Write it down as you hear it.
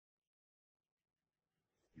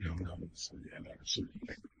السلام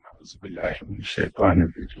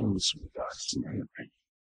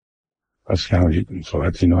علیکم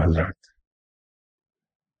خواتین و حضرات.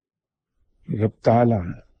 رب تعالی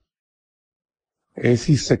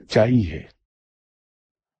ایسی سچائی ہے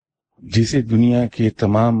جسے دنیا کے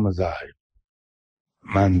تمام مذاہب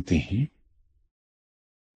مانتے ہیں،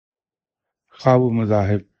 خواہ وہ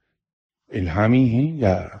مذاہب الہامی ہیں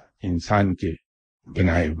یا انسان کے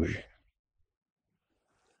بنائے ہوئے،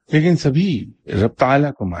 لیکن سبھی رب تعالی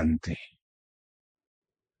کو مانتے ہیں.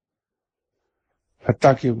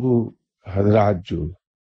 حتیٰ کہ وہ حضرات جو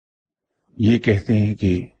یہ کہتے ہیں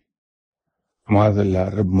کہ معاذ اللہ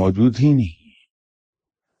رب موجود ہی نہیں،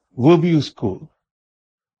 وہ بھی اس کو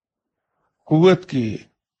قوت کے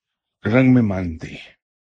رنگ میں مانتے ہیں.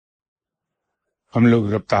 ہم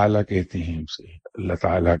لوگ رب تعالیٰ کہتے ہیں، اسے اللہ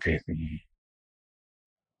تعالیٰ کہتے ہیں،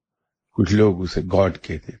 کچھ لوگ اسے گاڈ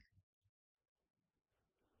کہتے ہیں،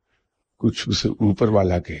 کچھ اسے اوپر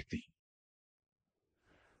والا کہتے ہیں،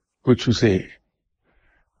 کچھ اسے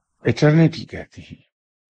ایٹرنیٹی کہتے ہیں،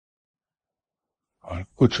 اور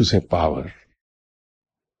کچھ اسے پاور.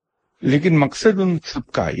 لیکن مقصد ان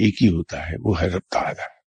سب کا ایک ہی ہوتا ہے، وہ ہے رب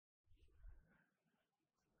تعالیٰ.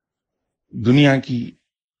 دنیا کی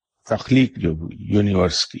تخلیق جو ہوئی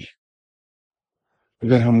یونیورس کی،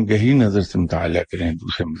 اگر ہم گہری نظر سے مطالعہ کریں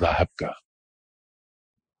دوسرے مذاہب کا،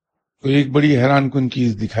 تو ایک بڑی حیران کن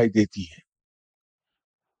چیز دکھائی دیتی ہے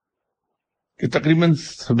کہ تقریباً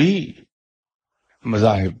سبھی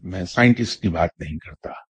مذاہب، میں سائنٹسٹ کی بات نہیں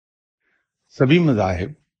کرتا، سبھی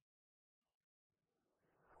مذاہب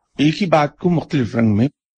ایک ہی بات کو مختلف رنگ میں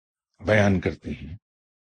بیان کرتے ہیں.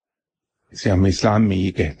 جسے ہم اسلام میں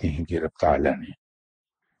یہ کہتے ہیں کہ رب تعالیٰ نے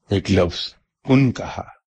ایک لفظ کن کہا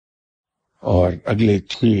اور اگلے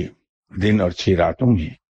 6 دن اور 6 راتوں میں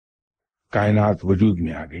کائنات وجود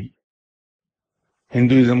میں آ گئی.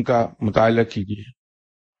 ہندوازم کا مطالعہ کیجیے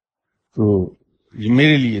تو یہ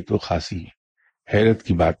میرے لیے تو خاصی حیرت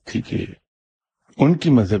کی بات تھی کہ ان کی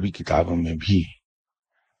مذہبی کتابوں میں بھی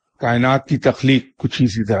کائنات کی تخلیق کچھ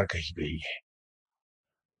اسی طرح کہی گئی ہے.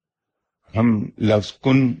 ہم لفظ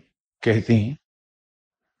کن کہتے ہیں،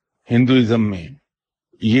 ہندوازم میں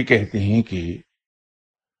یہ کہتے ہیں کہ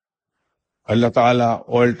اللہ تعالیٰ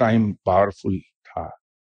آل ٹائم پاورفل تھا،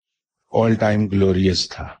 آل ٹائم گلوریس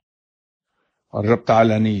تھا، اور رب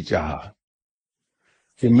تعالیٰ نے یہ چاہا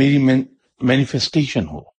کہ میری مینیفیسٹیشن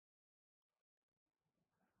ہو.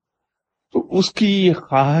 تو اس کی یہ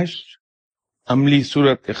خواہش عملی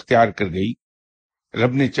صورت اختیار کر گئی،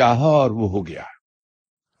 رب نے چاہا اور وہ ہو گیا.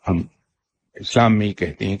 ہم اسلام میں یہ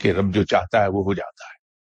کہتے ہیں کہ رب جو چاہتا ہے وہ ہو جاتا ہے.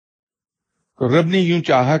 تو رب نے یوں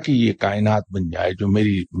چاہا کہ یہ کائنات بن جائے جو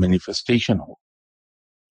میری مینیفیسٹیشن ہو،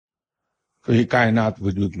 تو یہ کائنات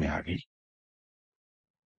وجود میں آ گئی.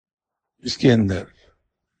 اس کے اندر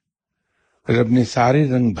رب نے سارے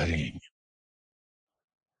رنگ بھرے ہیں،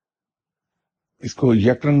 اس کو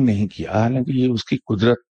یک رنگ نہیں کیا، حالانکہ یہ اس کی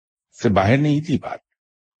قدرت سے باہر نہیں تھی بات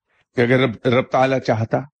کہ اگر رب تعالیٰ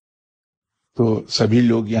چاہتا تو سبھی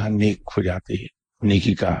لوگ یہاں نیک ہو جاتے،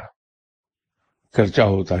 نیکی کا چرچا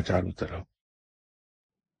ہوتا چاروں طرف.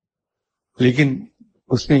 لیکن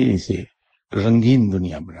اس نے اسے رنگین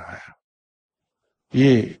دنیا بنایا.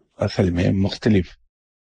 یہ اصل میں مختلف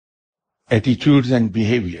ایٹیٹیوڈز اینڈ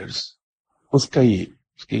بیہیویئرز، اس کی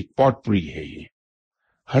ایک پاٹ پوری ہے. یہ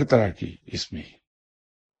ہر طرح کی اس میں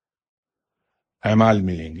اعمال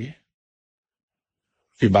ملیں گے.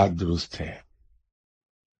 یہ بات درست ہے.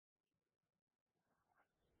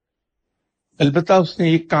 البتہ اس نے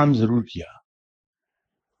ایک کام ضرور کیا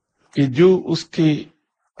کہ جو اس کے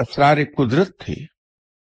اسرار قدرت تھے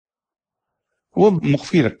وہ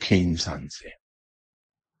مخفی رکھے انسان سے.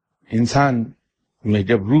 انسان میں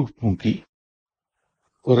جب روح پھونکی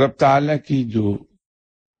تو رب تعالیٰ کی جو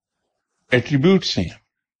ایٹریبیوٹس ہیں،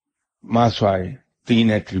 ماسوائے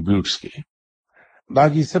 3 ایٹریبیوٹس کے،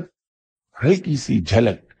 باقی سب ہلکی سی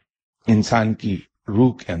جھلک انسان کی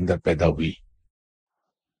روح کے اندر پیدا ہوئی،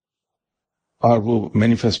 اور وہ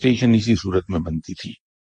مینیفیسٹیشن اسی صورت میں بنتی تھی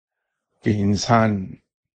کہ انسان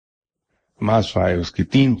ماسوائے اس کی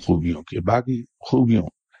 3 خوبیوں کے، باقی خوبیوں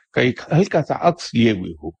کا ایک ہلکا سا عکس لیے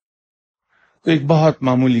ہوئے ہو. تو ایک بہت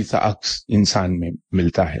معمولی سا عکس انسان میں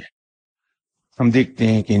ملتا ہے. ہم دیکھتے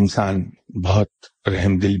ہیں کہ انسان بہت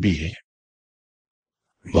رحم دل بھی ہے،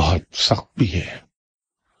 بہت سخت بھی ہے،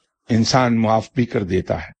 انسان معاف بھی کر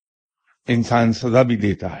دیتا ہے، انسان سزا بھی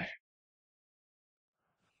دیتا ہے،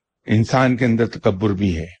 انسان کے اندر تکبر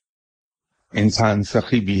بھی ہے، انسان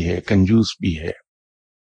سخی بھی ہے، کنجوس بھی ہے.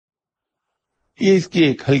 یہ اس کی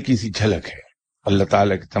ایک ہلکی سی جھلک ہے اللہ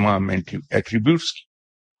تعالیٰ کے تمام ایٹریبیوٹس کی،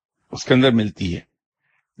 اس کے اندر ملتی ہے.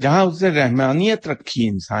 جہاں اس نے رحمانیت رکھی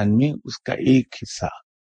انسان میں، اس کا ایک حصہ،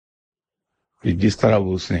 کہ جس طرح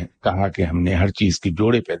وہ اس نے کہا کہ ہم نے ہر چیز کے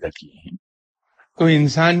جوڑے پیدا کیے ہیں، تو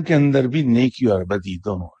انسان کے اندر بھی نیکی اور بدی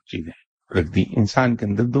دونوں چیزیں رکھ دی. انسان کے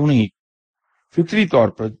اندر دونوں ہی فطری طور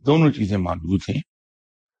پر دونوں چیزیں موجود ہیں،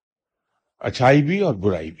 اچھائی بھی اور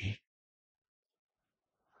برائی بھی.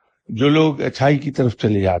 جو لوگ اچھائی کی طرف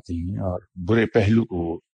چلے جاتے ہیں اور برے پہلو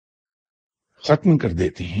کو ختم کر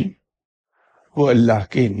دیتے ہیں، وہ اللہ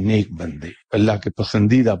کے نیک بندے، اللہ کے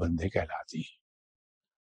پسندیدہ بندے کہلاتے ہیں.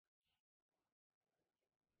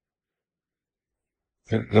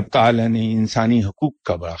 پھر رب تعالیٰ نے انسانی حقوق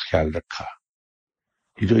کا بڑا خیال رکھا،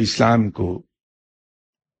 کہ جو اسلام کو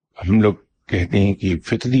ہم لوگ کہتے ہیں کہ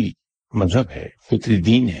فطری مذہب ہے، فطری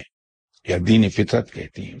دین ہے، یا دین فطرت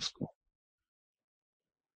کہتے ہیں اس کو.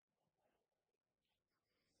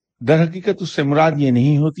 در حقیقت اس سے مراد یہ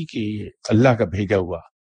نہیں ہوتی کہ یہ اللہ کا بھیجا ہوا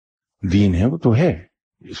دین ہے، وہ تو ہے،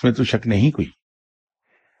 اس میں تو شک نہیں کوئی.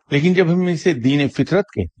 لیکن جب ہم اسے دین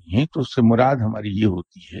فطرت کہتے ہیں تو اس سے مراد ہماری یہ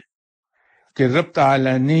ہوتی ہے کہ رب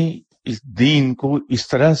تعالیٰ نے اس دین کو اس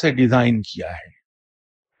طرح سے ڈیزائن کیا ہے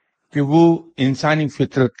کہ وہ انسانی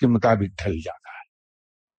فطرت کے مطابق ڈھل جاتا ہے،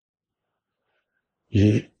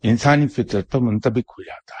 یہ انسانی فطرت پر منطبق ہو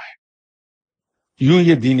جاتا ہے. یوں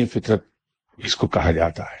یہ دین فطرت اس کو کہا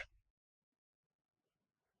جاتا ہے.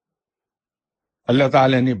 اللہ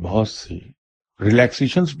تعالیٰ نے بہت سی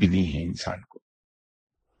ریلیکسیشنز بھی دی ہیں انسان کو.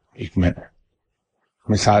 ایک میں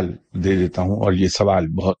مثال دے دیتا ہوں، اور یہ سوال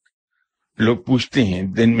بہت لوگ پوچھتے ہیں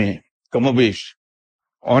دن میں، کم و بیش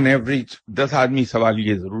آن ایوریج 10 آدمی سوال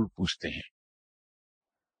یہ ضرور پوچھتے ہیں.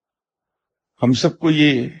 ہم سب کو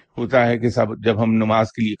یہ ہوتا ہے کہ جب ہم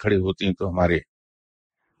نماز کے لیے کھڑے ہوتے ہیں تو ہمارے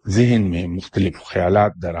ذہن میں مختلف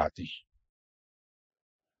خیالات در آتے ہیں.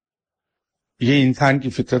 یہ انسان کی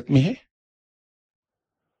فطرت میں ہے،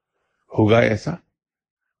 ہوگا ایسا.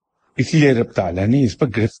 اسی لیے رب تعالیٰ نے اس پر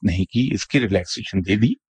گرفت نہیں کی، اس کی ریلیکسیشن دے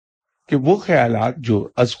دی کہ وہ خیالات جو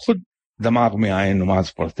از خود دماغ میں آئے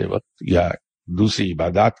نماز پڑھتے وقت یا دوسری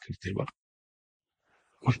عبادات کرتے وقت،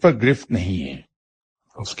 اس پر گرفت نہیں ہے،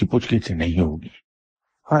 اس کی پوچھ گچھ نہیں ہوگی.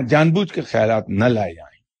 ہاں، جان بوجھ کے خیالات نہ لائے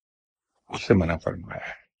جائیں، اس سے منع فرمایا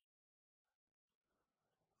ہے.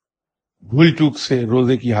 بھول چوک سے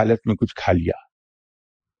روزے کی حالت میں کچھ کھا لیا،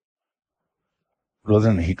 روزہ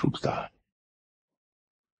نہیں ٹوٹتا.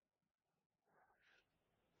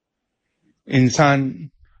 انسان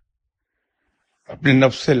اپنے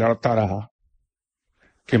نفس سے لڑتا رہا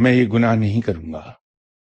کہ میں یہ گناہ نہیں کروں گا،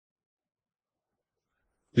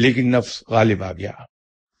 لیکن نفس غالب آ گیا،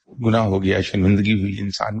 گناہ ہو گیا، شرمندگی ہوئی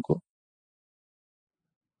انسان کو.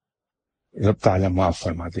 رب تعالیٰ معاف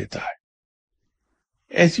فرما دیتا ہے.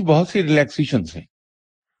 ایسی بہت سی ریلیکسیشنز ہیں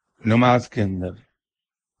نماز کے اندر.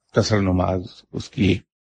 قصر نماز اس کی ایک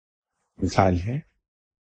مثال ہے.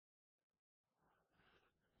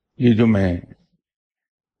 یہ جو میں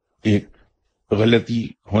ایک غلطی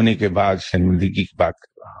ہونے کے بعد شرمندگی کی بات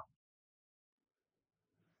کر رہا ہوں،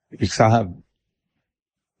 ایک صاحب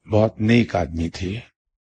بہت نیک آدمی تھے،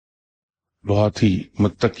 بہت ہی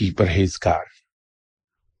متقی پرہیزگار.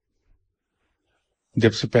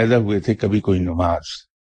 جب سے پیدا ہوئے تھے کبھی کوئی نماز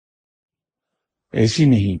ایسی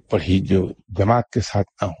نہیں پڑھی جو جماعت کے ساتھ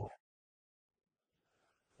نہ ہو.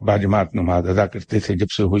 باجماعت نماز ادا کرتے تھے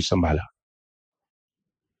جب سے ہوش سنبھالا.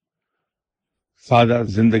 سادہ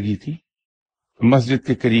زندگی تھی. مسجد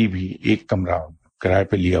کے قریب ہی ایک کمرہ کرائے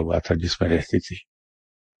پہ لیا ہوا تھا جس میں رہتے تھے.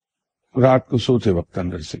 رات کو سوتے وقت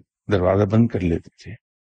اندر سے دروازہ بند کر لیتے تھے.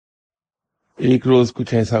 ایک روز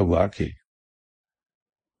کچھ ایسا ہوا کہ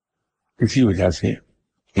کسی وجہ سے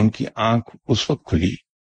ان کی آنکھ اس وقت کھلی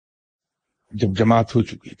جب جماعت ہو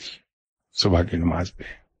چکی تھی صبح کی نماز پہ.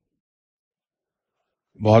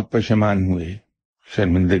 بہت پشیمان ہوئے،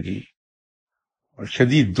 شرمندگی اور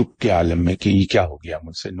شدید دکھ کے عالم میں کہ یہ کیا ہو گیا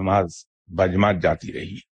مجھ سے، نماز باجماعت جاتی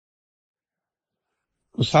رہی.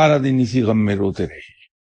 وہ سارا دن اسی غم میں روتے رہے.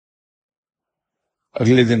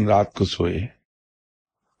 اگلے دن رات کو سوئے،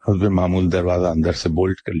 حسب معمول دروازہ اندر سے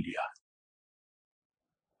بولٹ کر لیا.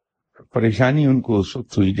 پریشانی ان کو اس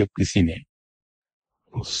وقت ہوئی جب کسی نے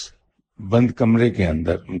اس بند کمرے کے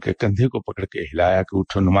اندر ان کے کندھے کو پکڑ کے ہلایا کہ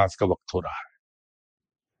اٹھو، نماز کا وقت ہو رہا ہے.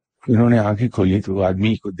 انہوں نے آنکھیں کھولی تو وہ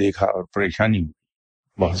آدمی کو دیکھا اور پریشانی ہوئی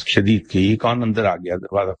بہت شدید کہ یہ کون اندر آ گیا،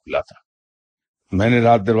 دروازہ کھلا تھا. میں نے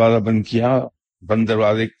رات دروازہ بند کیا، بند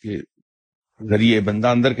دروازے کے ذریعے بندہ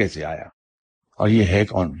اندر کیسے آیا، اور یہ ہے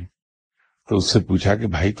کون؟ تو اس سے پوچھا کہ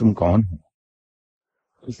بھائی تم کون ہو؟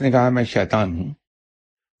 اس نے کہا میں شیطان ہوں،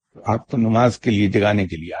 آپ کو نماز کے لیے جگانے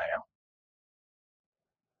کے لیے آیا ہوں.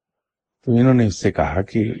 تو انہوں نے اس سے کہا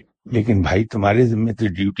کہ لیکن بھائی تمہارے ذمہ تو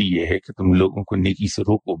ڈیوٹی یہ ہے کہ تم لوگوں کو نیکی سے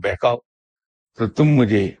روکو، بہکاؤ. تو تم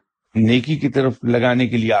مجھے نیکی کی طرف لگانے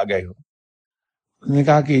کے لیے آ گئے ہو. انہوں نے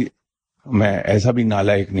کہا کہ میں ایسا بھی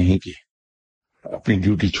نالائق نہیں کہ اپنی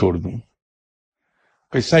ڈیوٹی چھوڑ دوں.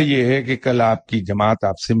 قصہ یہ ہے کہ کل آپ کی جماعت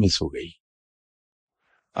آپ سے مس ہو گئی.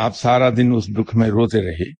 آپ سارا دن اس دکھ میں روتے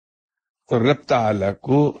رہے تو رب تعالیٰ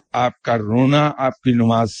کو آپ کا رونا آپ کی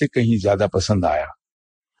نماز سے کہیں زیادہ پسند آیا,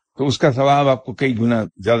 تو اس کا ثواب آپ کو کئی گنا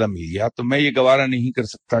زیادہ مل گیا. تو میں یہ گوارا نہیں کر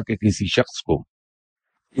سکتا کہ کسی شخص کو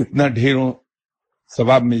اتنا ڈھیروں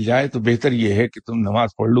ثواب مل جائے, تو بہتر یہ ہے کہ تم نماز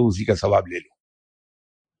پڑھ لو, اسی کا ثواب لے لو.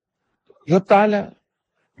 رب تعالیٰ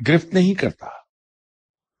گرفت نہیں کرتا.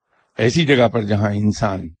 ایسی جگہ پر جہاں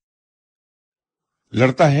انسان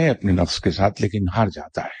لڑتا ہے اپنے نفس کے ساتھ لیکن ہار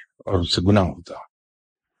جاتا ہے اور اس سے گناہ ہوتا,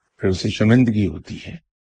 پھر اسے شرمندگی ہوتی ہے,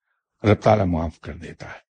 رب تعالیٰ معاف کر دیتا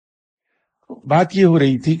ہے. بات یہ ہو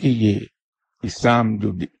رہی تھی کہ یہ اسلام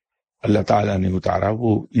جو اللہ تعالیٰ نے اتارا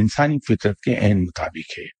وہ انسانی فطرت کے عین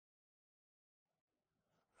مطابق ہے.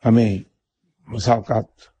 ہمیں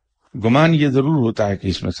مساوقات گمان یہ ضرور ہوتا ہے کہ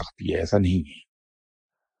اس میں سختی ہے, ایسا نہیں ہے.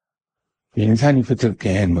 یہ انسانی فطرت کے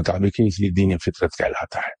عین مطابق ہے, اس لیے دین فطرت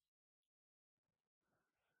کہلاتا ہے.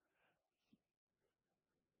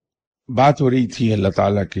 بات ہو رہی تھی اللہ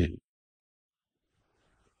تعالیٰ کے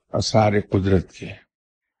اسرار قدرت کے.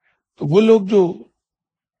 تو وہ لوگ جو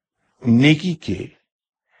نیکی کے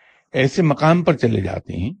ایسے مقام پر چلے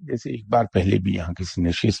جاتے ہیں, جیسے ایک بار پہلے بھی یہاں کسی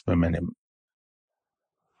نشست میں نے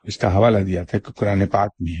اس کا حوالہ دیا تھا کہ قرآن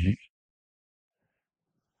پاک میں ہے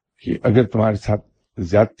کہ اگر تمہارے ساتھ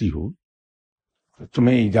زیادتی ہو تو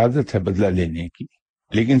تمہیں اجازت ہے بدلہ لینے کی,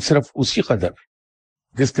 لیکن صرف اسی قدر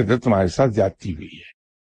جس قدر تمہارے ساتھ زیادتی ہوئی ہے.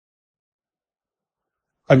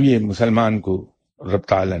 اب یہ مسلمان کو رب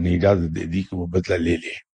تعالیٰ نے اجازت دے دی کہ وہ بدلہ لے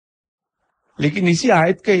لے, لیکن اسی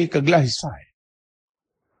آیت کا ایک اگلا حصہ ہے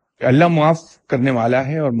کہ اللہ معاف کرنے والا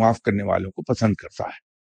ہے اور معاف کرنے والوں کو پسند کرتا ہے.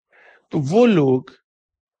 تو وہ لوگ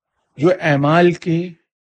جو اعمال کے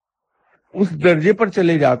اس درجے پر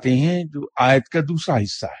چلے جاتے ہیں جو آیت کا دوسرا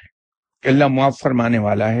حصہ ہے کہ اللہ معاف فرمانے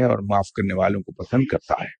والا ہے اور معاف کرنے والوں کو پسند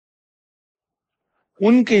کرتا ہے,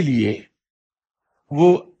 ان کے لیے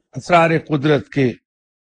وہ اسرار قدرت کے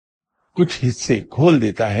کچھ حصے کھول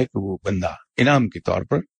دیتا ہے کہ وہ بندہ انعام کے طور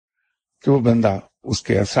پر کہ وہ بندہ اس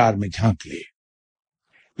کے اسرار میں جھانک لے,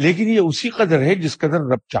 لیکن یہ اسی قدر ہے جس قدر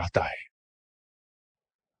رب چاہتا ہے.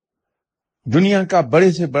 دنیا کا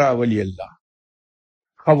بڑے سے بڑا ولی اللہ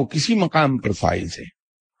خواہ وہ کسی مقام پر فائز ہے,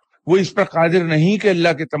 وہ اس پر قادر نہیں کہ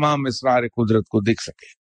اللہ کے تمام اسرار قدرت کو دیکھ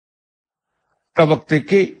سکے تب وقت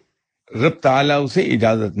کہ رب تعالیٰ اسے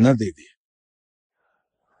اجازت نہ دے دے,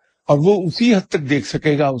 اور وہ اسی حد تک دیکھ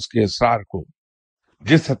سکے گا اس کے اسرار کو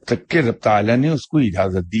جس حد تک کہ رب تعالیٰ نے اس کو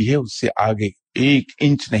اجازت دی ہے, اس سے آگے 1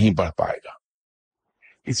 انچ نہیں بڑھ پائے گا.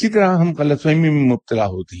 اسی طرح ہم غلط فہمی میں مبتلا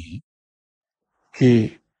ہوتے ہیں کہ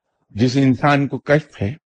جس انسان کو کشف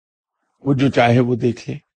ہے وہ جو چاہے وہ دیکھ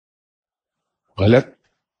لے. غلط,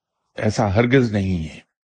 ایسا ہرگز نہیں ہے.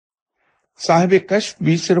 صاحب کشف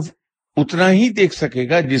بھی صرف اتنا ہی دیکھ سکے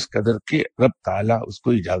گا جس قدر کہ رب تعالیٰ اس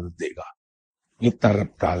کو اجازت دے گا, جتنا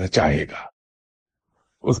رب تعالیٰ چاہے گا.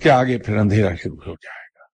 اس کے آگے پھر اندھیرا شروع ہو جائے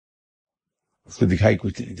گا, اس کو دکھائی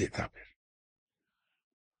کچھ نہیں دیتا. پھر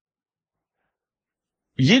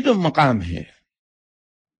یہ جو مقام ہے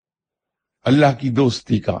اللہ کی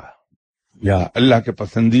دوستی کا یا اللہ کے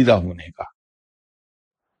پسندیدہ ہونے کا,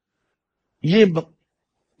 یہ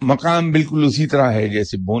مقام بالکل اسی طرح ہے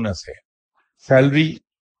جیسے بونس ہے. سیلری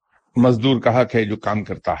مزدور کا حق ہے جو کام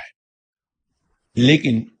کرتا ہے,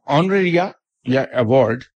 لیکن آنریا یا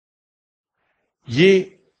ایوارڈ یہ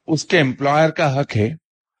اس کے امپلائر کا حق ہے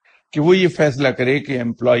کہ وہ یہ فیصلہ کرے کہ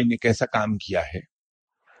امپلائی نے کیسا کام کیا ہے,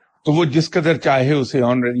 تو وہ جس قدر چاہے اسے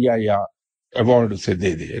آنریا یا ایوارڈ اسے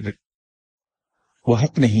دے دے, وہ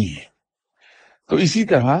حق نہیں ہے. تو اسی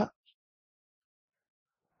طرح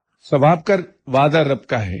ثواب کا وعدہ رب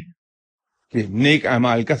کا ہے کہ نیک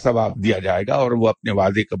اعمال کا ثواب دیا جائے گا, اور وہ اپنے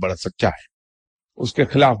وعدے کا بڑا سچا ہے, اس کے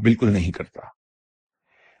خلاف بالکل نہیں کرتا.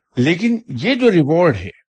 لیکن یہ جو ریوارڈ ہے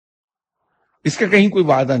اس کا کہیں کوئی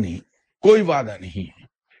وعدہ نہیں, کوئی وعدہ نہیں ہے.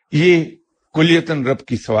 یہ کلیتاً رب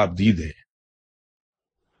کی ثواب دید ہے.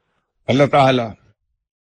 اللہ تعالی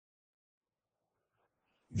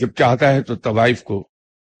جب چاہتا ہے تو طوائف کو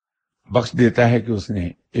بخش دیتا ہے کہ اس نے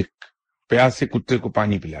ایک پیاسے کتے کو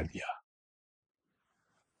پانی پلا دیا.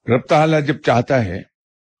 رب تعالی جب چاہتا ہے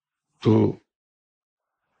تو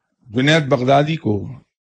جنید بغدادی کو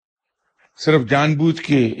صرف جان بوجھ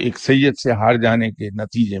کے ایک سید سے ہار جانے کے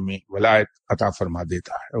نتیجے میں ولایت عطا فرما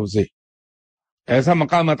دیتا ہے, اسے ایسا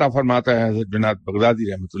مقام عطا فرماتا ہے حضرت جنید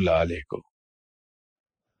بغدادی رحمۃ اللہ علیہ کو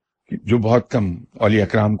جو بہت کم اولیاء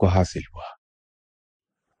اکرام کو حاصل ہوا.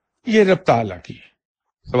 یہ رب تعالیٰ کی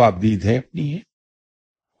ثوابدید ہے اپنی ہے،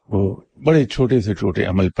 وہ بڑے چھوٹے سے چھوٹے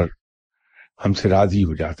عمل پر ہم سے راضی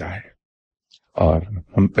ہو جاتا ہے اور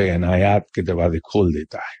ہم پہ عنایات کے دروازے کھول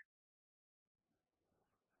دیتا ہے۔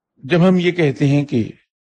 جب ہم یہ کہتے ہیں کہ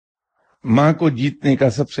ماں کو جیتنے کا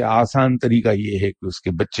سب سے آسان طریقہ یہ ہے کہ اس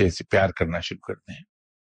کے بچے سے پیار کرنا شروع کر دیں،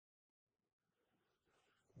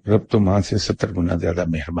 رب تو ماں سے 70 گنا زیادہ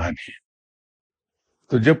مہربان ہے۔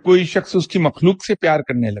 تو جب کوئی شخص اس کی مخلوق سے پیار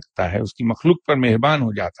کرنے لگتا ہے، اس کی مخلوق پر مہربان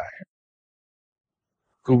ہو جاتا ہے،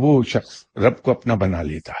 تو وہ شخص رب کو اپنا بنا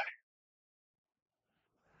لیتا ہے۔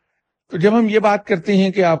 تو جب ہم یہ بات کرتے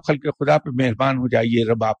ہیں کہ آپ خلق خدا پہ مہربان ہو جائیے،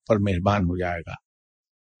 رب آپ پر مہربان ہو جائے گا،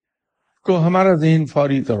 تو ہمارا ذہن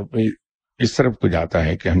فوری طور پہ اس طرف کو جاتا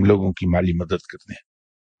ہے کہ ہم لوگوں کی مالی مدد کر دیں۔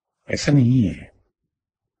 ایسا نہیں ہے۔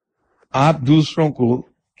 آپ دوسروں کو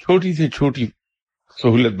چھوٹی سے چھوٹی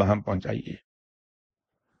سہولت وہاں پہنچائیے،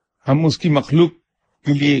 ہم اس کی مخلوق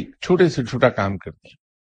کے لیے چھوٹے سے چھوٹا کام کرتے ہیں،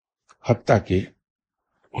 حتیٰ کہ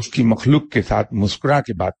اس کی مخلوق کے ساتھ مسکرا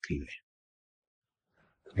کے بات کر لیں،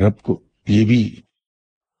 رب کو یہ بھی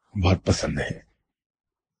بہت پسند ہے۔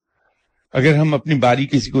 اگر ہم اپنی باری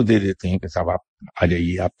کسی کو دے دیتے ہیں کہ صاحب آپ آ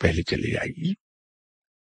جائیے، آپ پہلے چلے جائیے،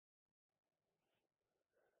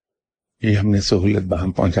 یہ ہم نے سہولت وہاں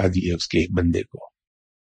پہنچا دی ہے اس کے ایک بندے کو۔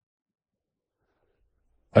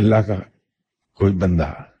 اللہ کا کوئی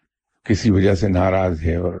بندہ کسی وجہ سے ناراض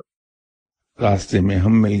ہے اور راستے میں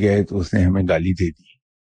ہم مل گئے تو اس نے ہمیں گالی دے دی،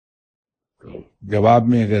 تو جواب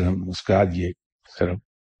میں اگر ہم مسکرا دیے صرف،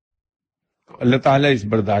 تو اللہ تعالیٰ اس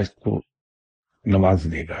برداشت کو نواز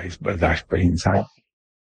دے گا، اس برداشت پر انسان،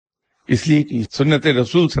 اس لیے کہ سنت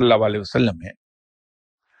رسول صلی اللہ علیہ وسلم ہے۔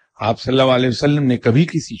 آپ صلی اللہ علیہ وسلم نے کبھی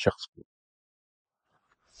کسی شخص کو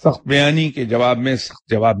سخت بیانی کے جواب میں سخت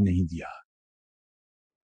جواب نہیں دیا۔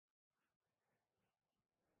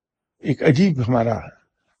 ایک عجیب ہمارا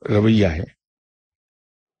رویہ ہے۔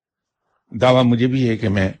 دعویٰ مجھے بھی ہے کہ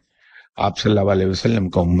میں آپ صلی اللہ علیہ وسلم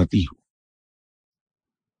کا امتی ہوں،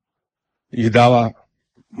 یہ دعویٰ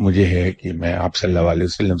مجھے ہے کہ میں آپ صلی اللہ علیہ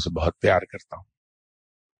وسلم سے بہت پیار کرتا ہوں،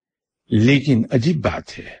 لیکن عجیب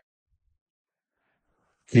بات ہے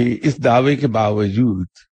کہ اس دعوے کے باوجود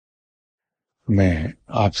میں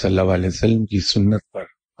آپ صلی اللہ علیہ وسلم کی سنت پر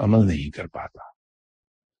عمل نہیں کر پاتا۔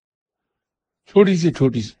 چھوٹی سے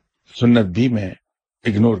چھوٹی سنت بھی میں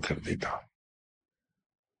اگنور کر دیتا ہوں،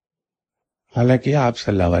 حالانکہ آپ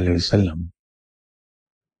صلی اللہ علیہ وسلم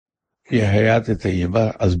کی حیات طیبہ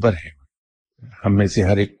ازبر ہے۔ ہم میں سے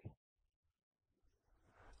ہر ایک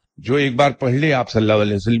جو ایک بار پڑھ لے آپ صلی اللہ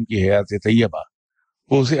علیہ وسلم کی حیات طیبہ،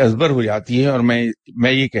 وہ اسے ازبر ہو جاتی ہے، اور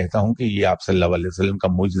میں یہ کہتا ہوں کہ یہ آپ صلی اللہ علیہ وسلم کا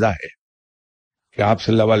معجزہ ہے کہ آپ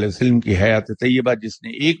صلی اللہ علیہ وسلم کی حیات طیبہ جس نے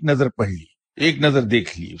ایک نظر پڑھ لی، ایک نظر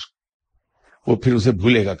دیکھ لی اس کو، وہ پھر اسے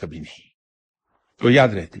بھولے گا کبھی نہیں، تو یاد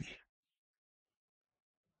رہتی ہے۔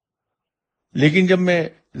 لیکن جب میں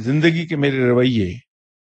زندگی کے میرے رویے،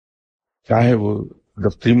 چاہے وہ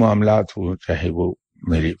دفتری معاملات ہوں، چاہے وہ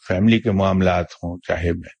میری فیملی کے معاملات ہوں،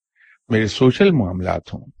 چاہے میرے سوشل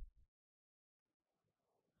معاملات ہوں،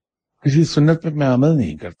 کسی سنت پہ میں عمل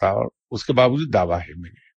نہیں کرتا، اور اس کے باوجود دعویٰ ہے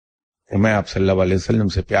میرے کہ میں آپ صلی اللہ علیہ وسلم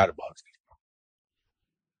سے پیار بہت کرتا ہوں۔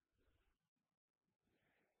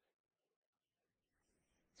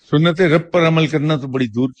 سنت رب پر عمل کرنا تو بڑی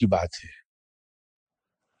دور کی بات ہے،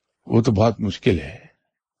 وہ تو بہت مشکل ہے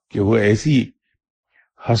کہ وہ ایسی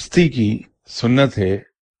ہستی کی سنت ہے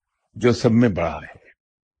جو سب میں بڑا ہے،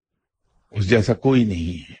 اس جیسا کوئی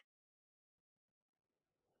نہیں ہے۔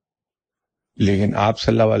 لیکن آپ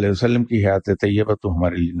صلی اللہ علیہ وسلم کی حیات طیبہ تو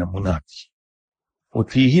ہمارے لیے نمونہ تھی، وہ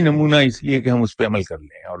تھی ہی نمونہ اس لیے کہ ہم اس پہ عمل کر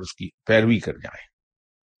لیں اور اس کی پیروی کر جائیں۔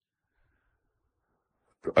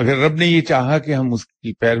 تو اگر رب نے یہ چاہا کہ ہم اس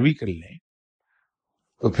کی پیروی کر لیں،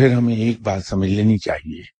 تو پھر ہمیں ایک بات سمجھ لینی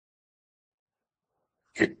چاہیے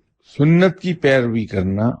کہ سنت کی پیروی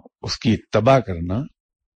کرنا، اس کی اتباع کرنا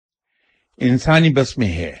انسانی بس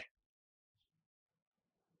میں ہے،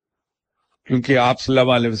 کیونکہ آپ صلی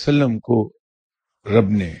اللہ علیہ وسلم کو رب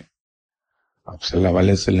نے، آپ صلی اللہ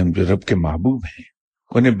علیہ وسلم جو رب کے محبوب ہیں،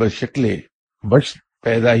 انہیں بشکل بشر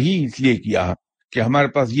پیدا ہی اس لیے کیا کہ ہمارے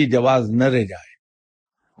پاس یہ جواز نہ رہ جائے،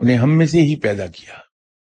 انہیں ہم میں سے ہی پیدا کیا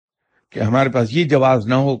کہ ہمارے پاس یہ جواز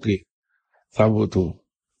نہ ہو کہ صاحب وہ تو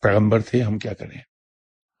پیغمبر تھے، ہم کیا کریں،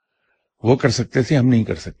 وہ کر سکتے تھے، ہم نہیں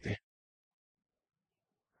کر سکتے۔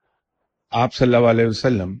 آپ صلی اللہ علیہ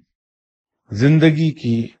وسلم زندگی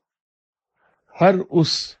کی ہر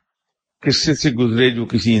اس قصے سے گزرے جو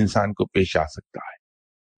کسی انسان کو پیش آ سکتا ہے،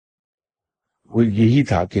 وہ یہی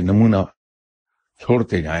تھا کہ نمونہ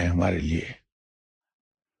چھوڑتے جائیں ہمارے لیے۔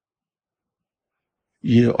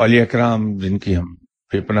 یہ اولیاء کرام جن کی ہم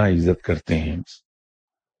بے پناہ عزت کرتے ہیں،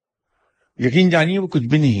 یقین جانیے وہ کچھ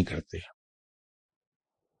بھی نہیں کرتے،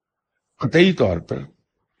 قطعی طور پر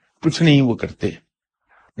کچھ نہیں وہ کرتے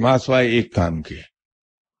مع سوائے ایک کام کے،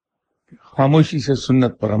 خاموشی سے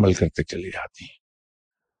سنت پر عمل کرتے چلے جاتے ہیں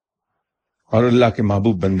اور اللہ کے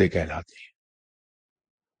محبوب بندے کہلاتے ہیں۔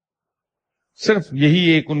 صرف یہی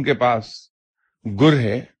ایک ان کے پاس گر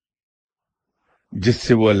ہے جس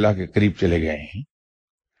سے وہ اللہ کے قریب چلے گئے ہیں،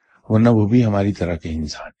 ورنہ وہ بھی ہماری طرح کے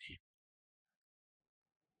انسان ہیں۔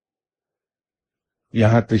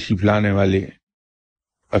 یہاں تشریف لانے والے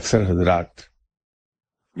اکثر حضرات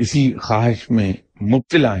اسی خواہش میں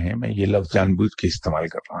مبتلا ہیں، میں یہ لفظ جان بوجھ کے استعمال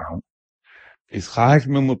کر رہا ہوں، اس خواہش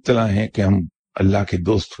میں مبتلا ہیں کہ ہم اللہ کے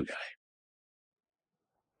دوست ہو جائیں۔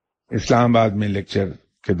 اسلام آباد میں لیکچر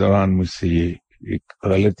کے دوران مجھ سے یہ ایک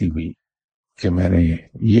غلطی ہوئی کہ میں نے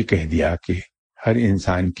یہ کہہ دیا کہ ہر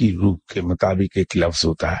انسان کی روح کے مطابق ایک لفظ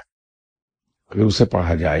ہوتا ہے، اگر اسے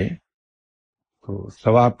پڑھا جائے تو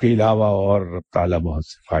ثواب کے علاوہ اور رب تعالیٰ بہت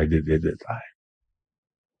سے فائدے دے دیتا ہے۔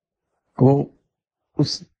 وہ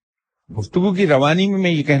اس گفتگو کی روانی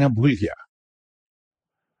میں یہ کہنا بھول گیا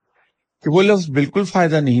کہ وہ لفظ بالکل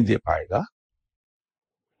فائدہ نہیں دے پائے گا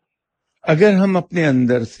اگر ہم اپنے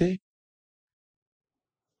اندر سے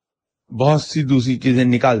بہت سی دوسری چیزیں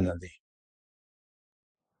نکال نہ دیں۔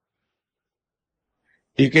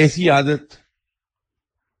 ایک ایسی عادت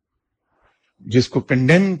جس کو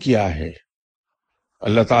کنڈیم کیا ہے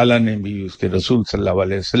اللہ تعالیٰ نے بھی، اس کے رسول صلی اللہ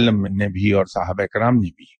علیہ وسلم نے بھی، اور صحابہ کرام نے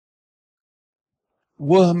بھی،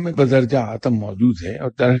 وہ ہم میں بدرجہ آتم موجود ہے،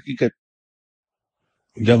 اور در حقیقت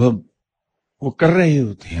جب ہم وہ کر رہے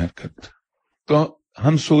ہوتے ہیں حرکت تو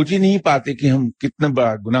ہم سوچ ہی نہیں پاتے کہ ہم کتنا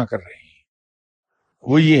بڑا گناہ کر رہے ہیں۔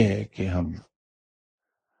 وہ یہ ہے کہ ہم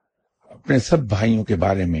اپنے سب بھائیوں کے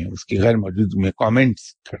بارے میں اس کی غیر موجودگی میں کامنٹس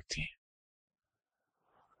کرتے ہیں،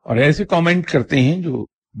 اور ایسے کامنٹ کرتے ہیں جو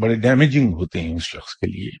بڑے ڈیمیجنگ ہوتے ہیں اس شخص کے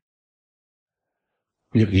لیے۔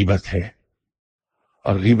 یہ غیبت ہے،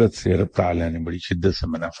 اور غیبت سے رب تعالیٰ نے بڑی شدت سے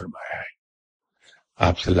منع فرمایا ہے،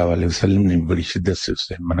 آپ صلی اللہ علیہ وسلم نے بڑی شدت سے اس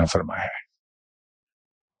سے منع فرمایا ہے۔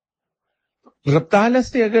 رب تعالیٰ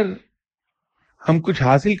سے اگر ہم کچھ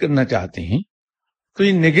حاصل کرنا چاہتے ہیں تو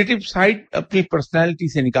یہ نیگیٹو سائڈ اپنی پرسنالٹی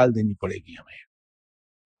سے نکال دینی پڑے گی ہمیں،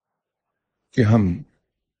 کہ ہم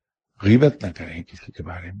غیبت نہ کریں کسی کے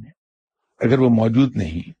بارے میں۔ اگر وہ موجود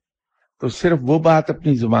نہیں تو صرف وہ بات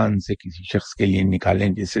اپنی زبان سے کسی شخص کے لیے نکالیں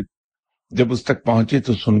جسے جب اس تک پہنچے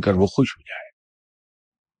تو سن کر وہ خوش ہو جائے،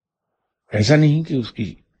 ایسا نہیں کہ اس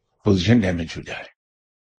کی پوزیشن ڈیمیج ہو جائے۔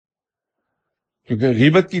 کیونکہ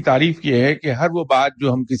غیبت کی تعریف یہ ہے کہ ہر وہ بات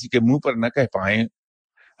جو ہم کسی کے منہ پر نہ کہہ پائیں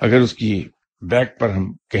اگر اس کی بیک پر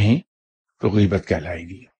ہم کہیں تو غیبت کہلائے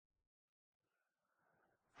گی۔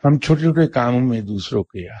 ہم چھوٹے چھوٹے کاموں میں دوسروں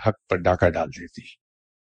کے حق پر ڈاکہ ڈال دیتے ہیں،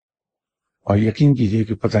 اور یقین کیجئے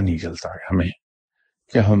کہ پتہ نہیں چلتا ہے ہمیں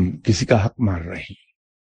کہ ہم کسی کا حق مار رہے ہیں۔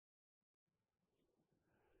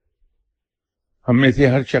 ہم میں سے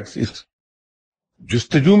ہر شخص اس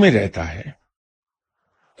جستجو میں رہتا ہے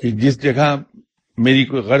کہ جس جگہ میری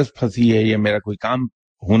کوئی غرض پھنسی ہے یا میرا کوئی کام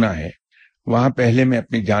ہونا ہے وہاں پہلے میں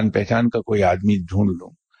اپنی جان پہچان کا کوئی آدمی ڈھونڈ لوں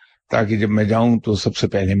تاکہ جب میں جاؤں تو سب سے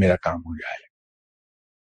پہلے میرا کام ہو جائے۔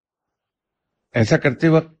 ایسا کرتے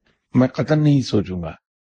وقت میں قطعاً نہیں سوچوں گا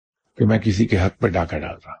کہ میں کسی کے حق پر ڈاکہ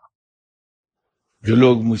ڈال رہا ہوں۔ جو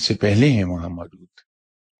لوگ مجھ سے پہلے ہیں وہاں موجود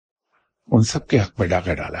ان سب کے حق پر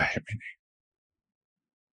ڈاکہ ڈالا ہے میں نے۔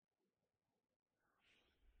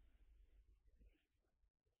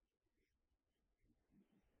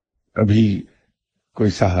 ابھی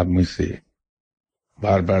کوئی صاحب مجھ سے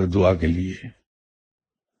بار بار دعا کے لیے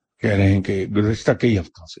کہہ رہے ہیں کہ گزشتہ کئی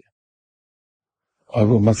ہفتوں سے، اور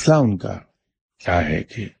وہ مسئلہ ان کا کیا ہے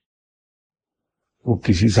کہ وہ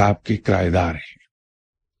کسی صاحب کے کرایہ دار ہیں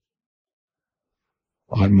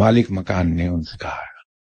اور مالک مکان نے ان سے کہا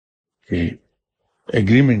کہ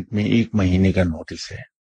ایگریمنٹ میں 1 مہینے کا نوٹس ہے،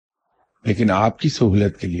 لیکن آپ کی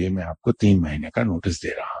سہولت کے لیے میں آپ کو 3 مہینے کا نوٹس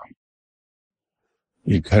دے رہا ہوں،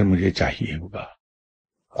 یہ گھر مجھے چاہیے ہوگا،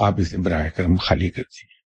 آپ اسے براہ کرم خالی کر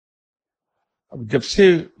دیجیے۔ اب جب سے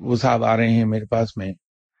وہ صاحب آ رہے ہیں میرے پاس، میں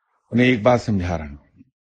انہیں ایک بات سمجھا رہا ہوں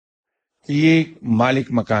کہ یہ مالک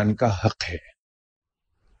مکان کا حق ہے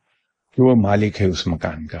کہ وہ مالک ہے اس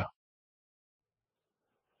مکان کا۔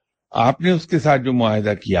 آپ نے اس کے ساتھ جو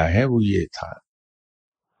معاہدہ کیا ہے وہ یہ تھا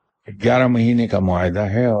کہ 11 مہینے کا معاہدہ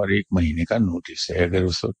ہے اور 1 مہینے کا نوٹس ہے، اگر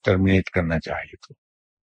اس کو ٹرمینیٹ کرنا چاہیے تو۔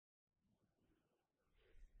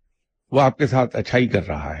 وہ آپ کے ساتھ اچھائی کر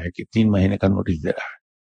رہا ہے کہ 3 مہینے کا نوٹس دے رہا ہے۔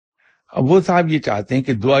 اب وہ صاحب یہ چاہتے ہیں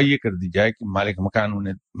کہ دعا یہ کر دی جائے کہ مالک مکان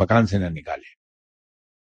انہیں مکان سے نہ نکالے۔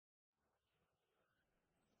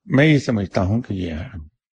 میں یہ سمجھتا ہوں کہ یہ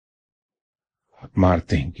حق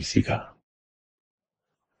مارتے ہیں کسی کا۔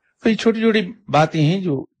 تو یہ چھوٹی چھوٹی باتیں ہیں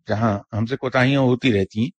جو جہاں ہم سے کوتاہیاں ہوتی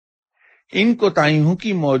رہتی ہیں. ان کوتاہیوں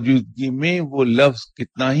کی موجودگی میں وہ لفظ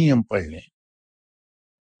کتنا ہی ہم پڑھ لیں،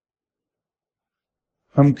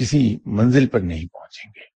 ہم کسی منزل پر نہیں پہنچیں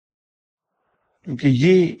گے، کیونکہ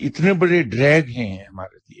یہ اتنے بڑے ڈریگ ہیں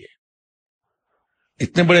ہمارے لیے،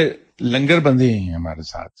 اتنے بڑے لنگر بندھے ہیں ہمارے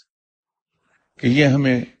ساتھ کہ یہ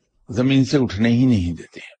ہمیں زمین سے اٹھنے ہی نہیں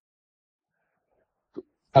دیتے. تو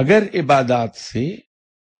اگر عبادات سے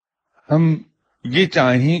ہم یہ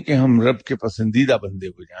چاہیں کہ ہم رب کے پسندیدہ بندے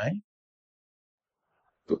ہو جائیں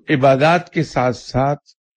تو عبادات کے ساتھ ساتھ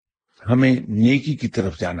ہمیں نیکی کی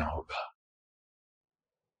طرف جانا ہوگا.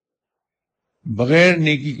 بغیر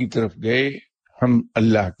نیکی کی طرف گئے ہم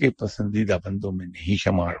اللہ کے پسندیدہ بندوں میں نہیں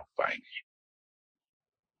شمار ہو پائیں گے.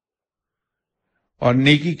 اور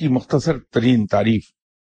نیکی کی مختصر ترین تعریف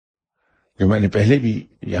جو میں نے پہلے بھی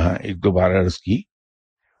یہاں ایک دو بار عرض کی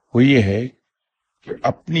وہ یہ ہے کہ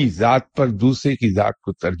اپنی ذات پر دوسرے کی ذات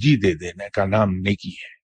کو ترجیح دے دینے کا نام نیکی ہے،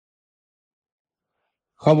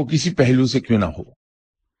 خواہ وہ کسی پہلو سے کیوں نہ ہو.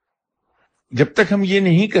 جب تک ہم یہ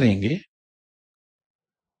نہیں کریں گے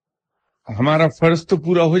ہمارا فرض تو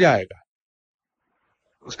پورا ہو جائے گا،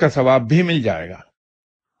 اس کا ثواب بھی مل جائے گا،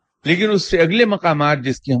 لیکن اس سے اگلے مقامات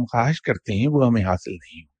جس کی ہم خواہش کرتے ہیں وہ ہمیں حاصل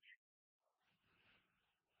نہیں ہوں.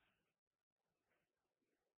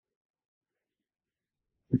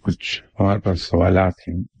 کچھ ہمارے پاس سوالات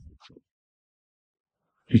ہیں.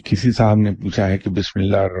 کسی صاحب نے پوچھا ہے کہ بسم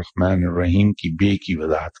اللہ الرحمن الرحیم کی بے کی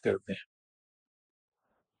وضاحت کر دیں.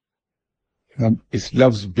 اب اس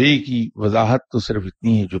لفظ بے کی وضاحت تو صرف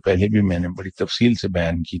اتنی ہے جو پہلے بھی میں نے بڑی تفصیل سے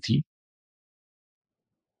بیان کی تھی.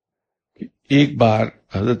 ایک بار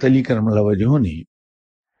حضرت علی کرم اللہ وجہہ نے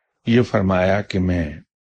یہ فرمایا کہ میں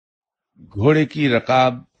گھوڑے کی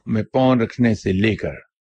رکاب میں پاؤں رکھنے سے لے کر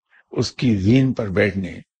اس کی زین پر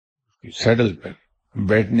بیٹھنے، سیڈل پر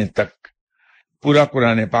بیٹھنے تک پورا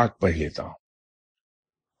قرآن پاک پڑھ لیتا ہوں.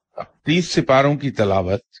 اب 30 سپاروں کی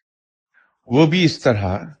تلاوت وہ بھی اس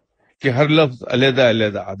طرح کہ ہر لفظ علیحدہ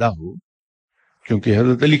علیحدہ ادا ہو، کیونکہ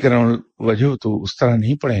حضرت علی کرم وجہ تو اس طرح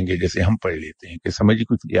نہیں پڑھیں گے جیسے ہم پڑھ لیتے ہیں کہ سمجھ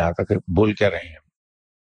کچھ نہیں آتا کہ بول کیا رہے ہیں.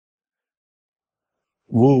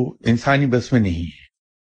 وہ انسانی بس میں نہیں ہے.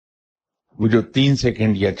 وہ جو 3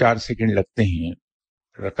 سیکنڈ یا 4 سیکنڈ لگتے ہیں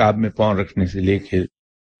رکاب میں پاؤں رکھنے سے لے کے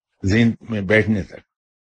زین میں بیٹھنے تک،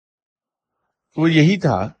 وہ یہی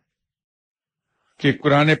تھا کہ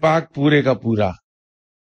قرآن پاک پورے کا پورا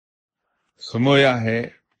سمویا ہے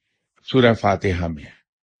سورہ فاتحہ میں،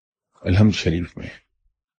 الحمد شریف میں،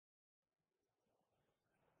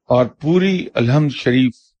 اور پوری الحمد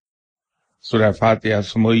شریف سورہ فاتحہ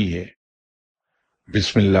سموئی ہے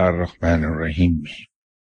بسم اللہ الرحمن الرحیم میں،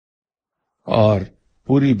 اور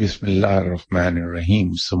پوری بسم اللہ الرحمن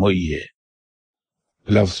الرحیم سموئی ہے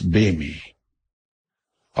لفظ بے میں،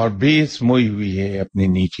 اور بے سموئی ہوئی ہے اپنے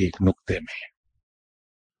نیچے ایک نقطے میں.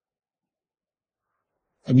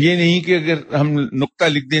 اب یہ نہیں کہ اگر ہم نقطہ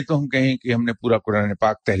لکھ دیں تو ہم کہیں کہ ہم نے پورا قرآن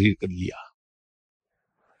پاک تحریر کر لیا،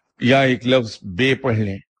 یا ایک لفظ بے پڑھ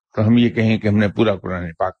لیں تو ہم یہ کہیں کہ ہم نے پورا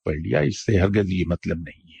قرآن پاک پڑھ لیا. اس سے ہرگز یہ مطلب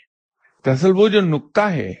نہیں ہے. دراصل وہ جو نقطہ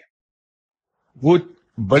ہے وہ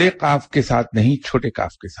بڑے قاف کے ساتھ نہیں، چھوٹے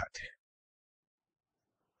قاف کے ساتھ ہے،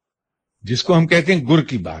 جس کو ہم کہتے ہیں گر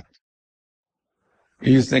کی بات.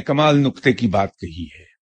 اس نے کمال نقطے کی بات کہی ہے،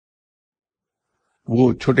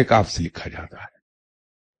 وہ چھوٹے قاف سے لکھا جاتا ہے.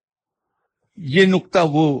 یہ نقطہ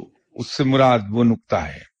وہ اس سے مراد وہ نقطہ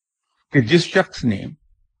ہے کہ جس شخص نے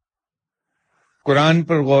قرآن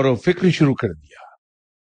پر غور و فکر شروع کر دیا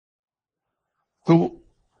تو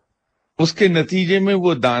اس کے نتیجے میں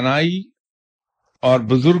وہ دانائی اور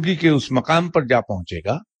بزرگی کے اس مقام پر جا پہنچے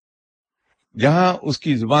گا جہاں اس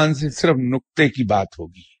کی زبان سے صرف نقطے کی بات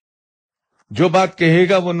ہوگی. جو بات کہے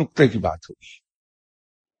گا وہ نقطے کی بات ہوگی.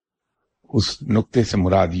 اس نقطے سے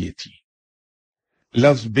مراد یہ تھی.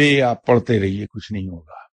 لفظ بے آپ پڑھتے رہیے، کچھ نہیں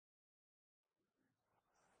ہوگا.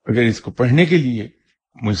 اگر اس کو پڑھنے کے لیے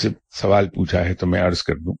مجھ سے سوال پوچھا ہے تو میں عرض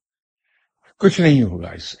کر دوں کچھ نہیں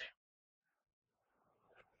ہوگا اس سے.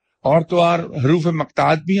 اور تو اور حروف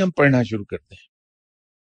مقطعات بھی ہم پڑھنا شروع کرتے ہیں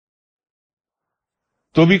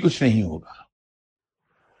تو بھی کچھ نہیں ہوگا،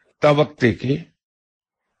 تاوقتے کے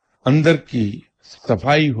اندر کی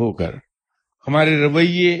صفائی ہو کر ہمارے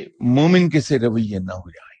رویے مومن کے سے رویے نہ ہو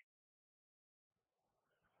جائیں.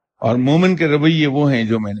 اور مومن کے رویے وہ ہیں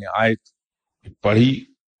جو میں نے آیت پڑھی،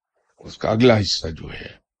 اس کا اگلا حصہ جو ہے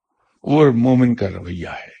وہ مومن کا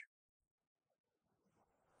رویہ ہے.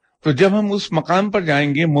 تو جب ہم اس مقام پر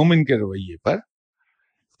جائیں گے مومن کے رویے پر،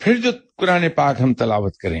 پھر جو قرآن پاک ہم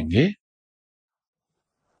تلاوت کریں گے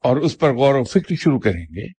اور اس پر غور و فکر شروع کریں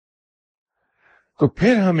گے تو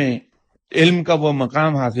پھر ہمیں علم کا وہ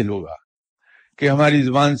مقام حاصل ہوگا کہ ہماری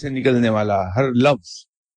زبان سے نکلنے والا ہر لفظ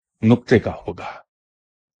نقطے کا ہوگا۔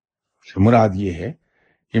 مراد یہ ہے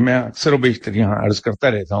کہ میں اکثر و بیشتر یہاں عرض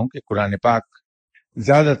کرتا رہتا ہوں کہ قرآن پاک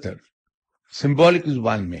زیادہ تر سمبولک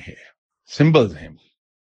زبان میں ہے، سمبلز ہیں،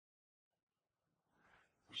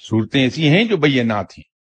 صورتیں ایسی ہیں جو بینات ہیں،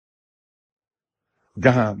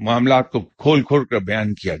 جہاں معاملات کو کھول کھول کر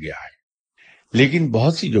بیان کیا گیا ہے، لیکن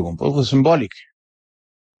بہت سی جگہوں پر وہ سمبولک ہے۔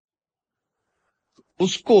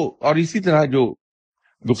 اس کو، اور اسی طرح جو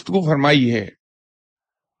گفتگو فرمائی ہے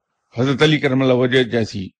حضرت علی کرم اللہ وجہ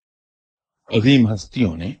جیسی عظیم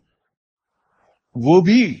ہستیوں نے، وہ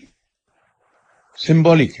بھی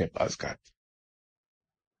سمبولک ہے بعض کا۔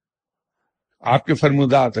 آپ کے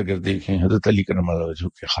فرمودات اگر دیکھیں حضرت علی کرم اللہ وجہ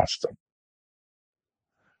کے خاص طور،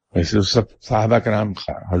 ویسے تو سب صحابہ کرام،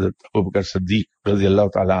 حضرت ابوبکر صدیق رضی اللہ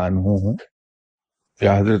تعالی عنہ ہوں،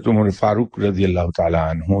 یا حضرت عمر فاروق رضی اللہ تعالی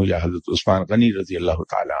عنہ، یا حضرت عثمان غنی رضی اللہ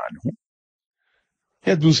تعالی عنہ،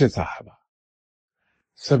 یا دوسرے صحابہ،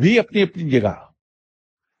 سبھی اپنی اپنی جگہ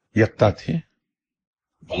یکتا تھے،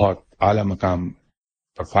 بہت اعلی مقام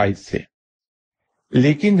پر فائز تھے،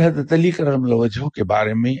 لیکن حضرت علی کرم اللہ وجہ کے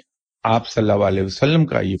بارے میں آپ صلی اللہ علیہ وسلم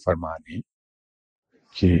کا یہ فرمان ہے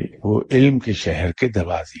کہ وہ علم کے شہر کے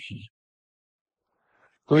دروازے ہیں۔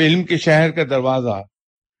 تو علم کے شہر کا دروازہ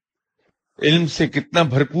علم سے کتنا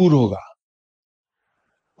بھرپور ہوگا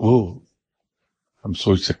وہ ہم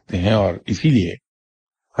سوچ سکتے ہیں، اور اسی لیے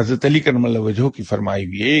حضرت علی کرم اللہ وجہ کی فرمائی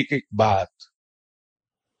ہوئی ایک ایک بات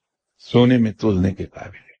سونے میں تولنے کے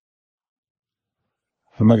قابل ہے۔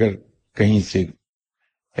 ہم اگر کہیں سے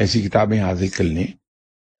ایسی کتابیں حاصل کر لیں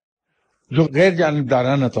جو غیر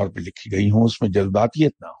جانبدارانہ طور پہ لکھی گئی ہوں، اس میں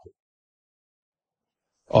جذباتیت نہ ہو،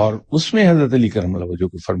 اور اس میں حضرت علی کرم اللہ وجہ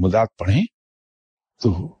کے فرمودات پڑھیں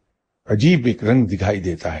تو عجیب ایک رنگ دکھائی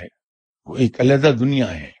دیتا ہے، وہ ایک علیحدہ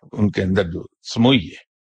دنیا ہے ان کے اندر جو سموئی ہے۔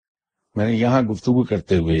 میں نے یہاں گفتگو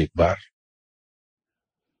کرتے ہوئے ایک بار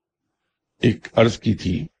ایک عرض کی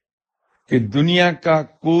تھی کہ دنیا کا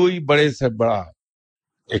کوئی بڑے سے بڑا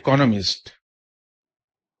اکانومسٹ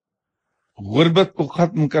غربت کو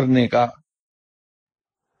ختم کرنے کا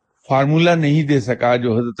فارمولا نہیں دے سکا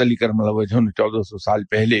جو حضرت علی کرم اللہ وجہ نے 1400 سال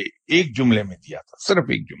پہلے ایک جملے میں دیا تھا، صرف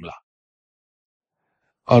ایک جملہ،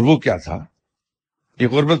 اور وہ کیا تھا؟ یہ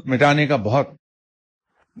غربت مٹانے کا بہت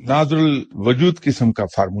نادر الوجود قسم کا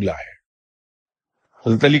فارمولا ہے۔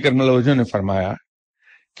 حضرت علی کرم اللہ وجہ نے فرمایا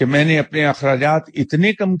کہ میں نے اپنے اخراجات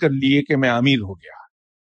اتنے کم کر لیے کہ میں امیر ہو گیا،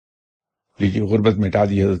 لیکن غربت مٹا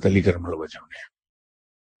دی حضرت علی کرم اللہ وجہ نے۔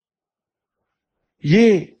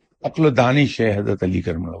 یہ عقل و دانش ہے حضرت علی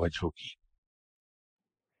کرم اللہ وجہ کی۔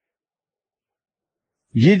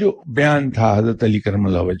 یہ جو بیان تھا حضرت علی کرم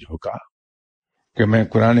اللہ وجہ کا کہ میں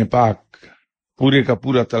قرآن پاک پورے کا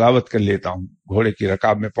پورا تلاوت کر لیتا ہوں، گھوڑے کی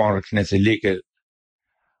رکاب میں پاؤں رکھنے سے لے کر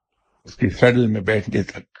اس کی سیڈل میں بیٹھنے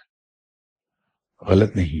تک،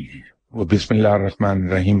 غلط نہیں ہے۔ وہ بسم اللہ الرحمن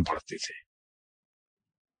الرحیم پڑھتے تھے۔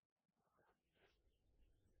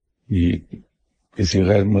 یہ کسی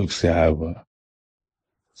غیر ملک سے آیا ہوا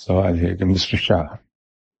سوال ہے کہ mister Shah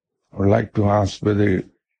would like to ask whether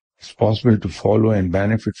it's possible to follow and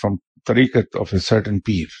benefit from tariqat of a certain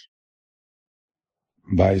peer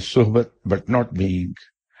by suhbat but not being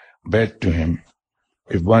bad to him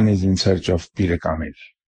if one is in search of peer kamil۔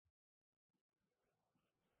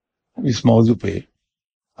 اس موضوع پہ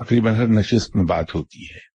تقریباً ہر نشست میں بات ہوتی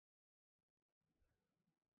ہے۔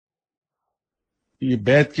 یہ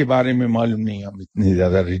بیعت کے بارے میں معلوم نہیں ہم اتنے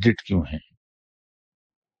زیادہ ریجڈ کیوں ہیں۔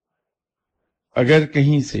 اگر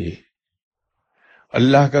کہیں سے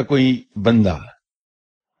اللہ کا کوئی بندہ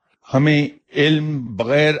ہمیں علم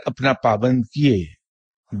بغیر اپنا پابند کیے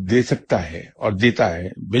دے سکتا ہے اور دیتا ہے،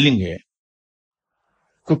 ولنگ ہے،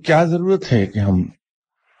 تو کیا ضرورت ہے کہ ہم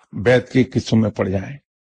بیعت کے قصوں میں پڑ جائیں؟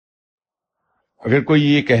 اگر کوئی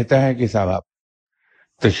یہ کہتا ہے کہ صاحب آپ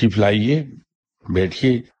تشریف لائیے،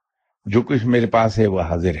 بیٹھیے، جو کچھ میرے پاس ہے وہ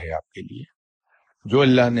حاضر ہے آپ کے لیے، جو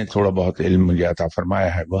اللہ نے تھوڑا بہت علم مجھے عطا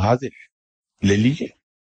فرمایا ہے وہ حاضر ہے، لے لیجیے،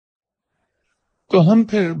 تو ہم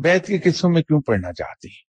پھر بیعت کے قصوں میں کیوں پڑھنا چاہتے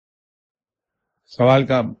ہیں؟ سوال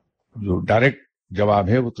کا جو ڈائریکٹ جواب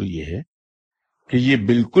ہے وہ تو یہ ہے کہ یہ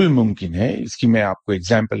بالکل ممکن ہے۔ اس کی میں آپ کو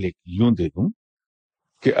اگزامپل ایک یوں دے دوں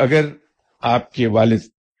کہ اگر آپ کے والد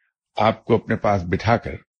آپ کو اپنے پاس بٹھا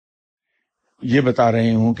کر یہ بتا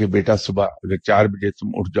رہے ہوں کہ بیٹا صبح اگر 4 بجے تم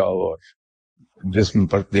اٹھ جاؤ اور جسم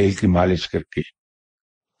پر تیل کی مالش کر کے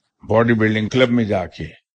باڈی بلڈنگ کلب میں جا کے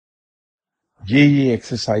یہ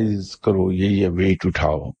ایکسرسائز کرو، یہ ویٹ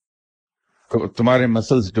اٹھاؤ، تو تمہارے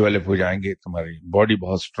مسلز ڈیولپ ہو جائیں گے، تمہاری باڈی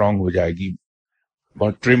بہت اسٹرانگ ہو جائے گی،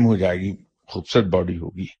 بہت ٹرم ہو جائے گی، خوبصورت باڈی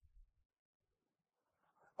ہوگی،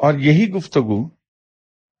 اور یہی گفتگو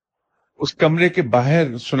اس کمرے کے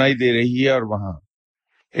باہر سنائی دے رہی ہے، اور وہاں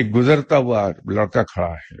ایک گزرتا ہوا لڑکا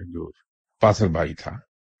کھڑا ہے جو پاسر بائی تھا،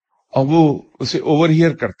 اور وہ اسے اوور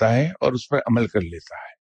ہیئر کرتا ہے اور اس پر عمل کر لیتا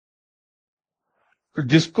ہے. تو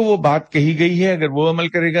جس کو وہ بات کہی گئی ہے، اگر وہ عمل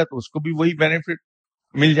کرے گا تو اس کو بھی وہی بینیفٹ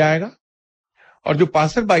مل جائے گا، اور جو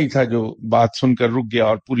پاسر بائی تھا جو بات سن کر رک گیا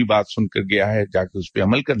اور پوری بات سن کر گیا ہے، جا کے اس پہ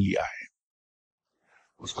عمل کر لیا ہے،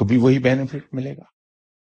 اس کو بھی وہی بینیفٹ ملے گا.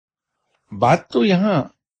 بات تو یہاں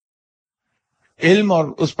علم اور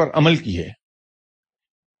اس پر عمل کی ہے.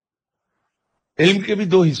 علم کے بھی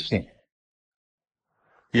دو حصے ہیں،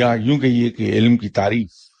 یا یوں کہیے کہ علم کی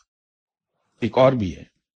تعریف ایک اور بھی ہے.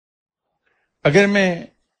 اگر میں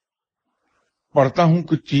پڑھتا ہوں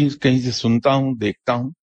کچھ چیز، کہیں سے سنتا ہوں، دیکھتا ہوں،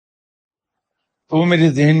 تو وہ میرے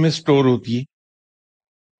ذہن میں سٹور ہوتی ہے،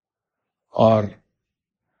 اور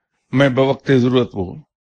میں بوقت ضرورت وہ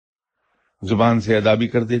زبان سے ادا بھی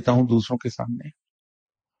کر دیتا ہوں دوسروں کے سامنے.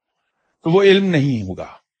 تو وہ علم نہیں ہوگا،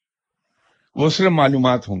 وہ صرف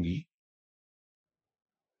معلومات ہوں گی،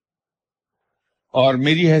 اور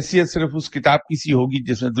میری حیثیت صرف اس کتاب کی سی ہوگی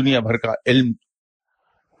جس میں دنیا بھر کا علم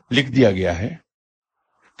لکھ دیا گیا ہے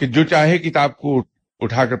کہ جو چاہے کتاب کو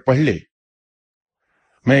اٹھا کر پڑھ لے.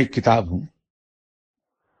 میں ایک کتاب ہوں،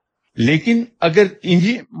 لیکن اگر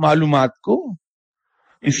انہی معلومات کو،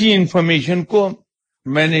 اسی انفارمیشن کو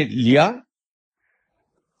میں نے لیا،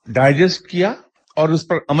 ڈائجسٹ کیا اور اس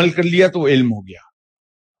پر عمل کر لیا، تو وہ علم ہو گیا.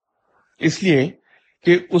 اس لیے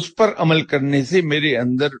کہ اس پر عمل کرنے سے میرے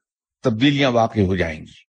اندر تبدیلیاں واقع ہو جائیں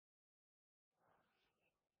گی.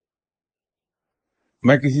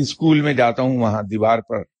 میں کسی اسکول میں جاتا ہوں، وہاں دیوار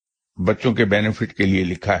پر بچوں کے بینیفٹ کے لیے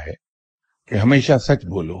لکھا ہے کہ ہمیشہ سچ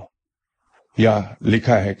بولو، یا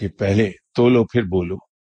لکھا ہے کہ پہلے تولو پھر بولو.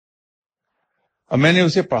 اب میں نے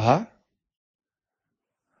اسے پڑھا،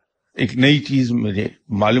 ایک نئی چیز مجھے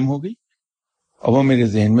معلوم ہو گئی، اور وہ میرے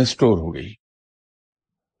ذہن میں سٹور ہو گئی.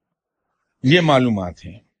 یہ معلومات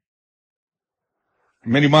ہیں،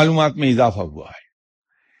 میری معلومات میں اضافہ ہوا ہے.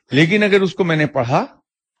 لیکن اگر اس کو میں نے پڑھا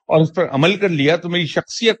اور اس پر عمل کر لیا تو میری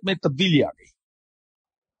شخصیت میں تبدیلی آ گئی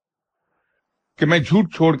کہ میں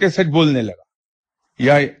جھوٹ چھوڑ کے سچ بولنے لگا،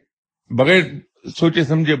 یا بغیر سوچے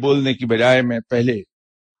سمجھے بولنے کی بجائے میں پہلے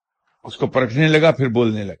اس کو پرکھنے لگا پھر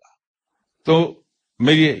بولنے لگا. تو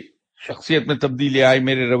میری شخصیت میں تبدیلی آئی،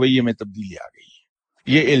 میرے رویے میں تبدیلی آ گئی.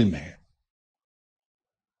 یہ علم ہے.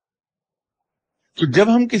 تو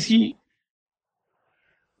جب ہم کسی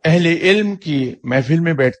اہل علم کی محفل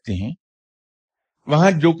میں بیٹھتے ہیں، وہاں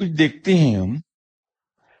جو کچھ دیکھتے ہیں، ہم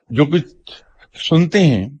جو کچھ سنتے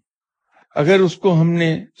ہیں، اگر اس کو ہم نے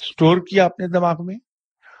سٹور کیا اپنے دماغ میں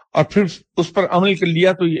اور پھر اس پر عمل کر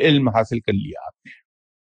لیا، تو یہ علم حاصل کر لیا آپ نے.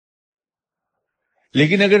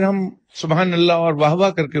 لیکن اگر ہم سبحان اللہ اور واہ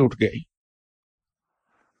واہ کر کے اٹھ گئے،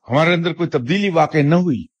 ہمارے اندر کوئی تبدیلی واقع نہ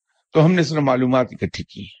ہوئی، تو ہم نے صرف معلومات اکٹھی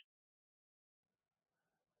کی.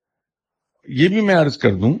 یہ بھی میں عرض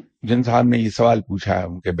کر دوں، جن صاحب نے یہ سوال پوچھا ہے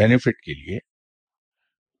ان کے بینیفٹ کے لیے،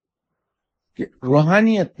 کہ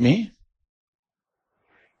روحانیت میں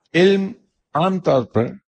علم عام طور پر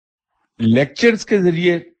لیکچرز کے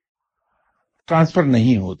ذریعے ٹرانسفر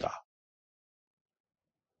نہیں ہوتا.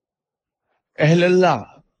 اہل اللہ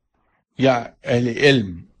یا اہل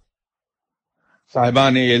علم،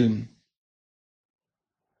 صاحبان علم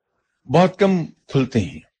بہت کم کھلتے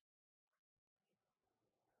ہیں،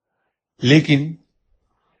 لیکن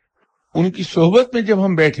ان کی صحبت میں جب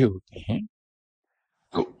ہم بیٹھے ہوتے ہیں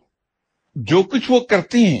تو جو کچھ وہ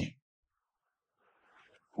کرتے ہیں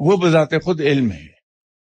وہ بذات خود علم ہے.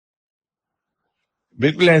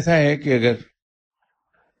 بالکل ایسا ہے کہ اگر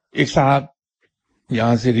ایک صاحب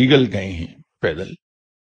یہاں سے ریگل گئے ہیں پیدل،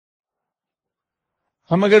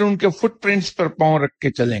 ہم اگر ان کے فٹ پرنٹس پر پاؤں رکھ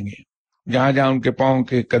کے چلیں گے، جہاں جہاں ان کے پاؤں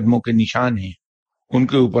کے قدموں کے نشان ہیں ان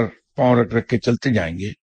کے اوپر پاؤں رکھ رکھ کے چلتے جائیں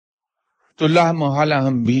گے، تو لا محالہ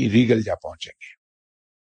ہم بھی ریگل جا پہنچیں گے.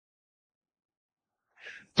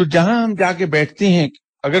 تو جہاں ہم جا کے بیٹھتے ہیں،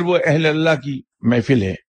 اگر وہ اہل اللہ کی محفل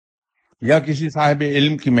ہے یا کسی صاحب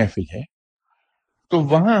علم کی محفل ہے، تو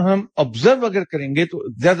وہاں ہم آبزرو اگر کریں گے تو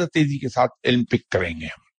زیادہ تیزی کے ساتھ علم پک کریں گے.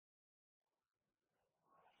 ہم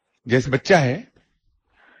جیسے بچہ ہے،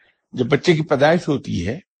 جب بچے کی پیدائش ہوتی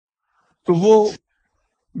ہے تو وہ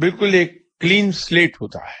بالکل ایک کلین سلیٹ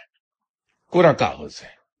ہوتا ہے، کورا کاغذ ہے،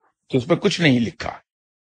 تو اس پہ کچھ نہیں لکھا.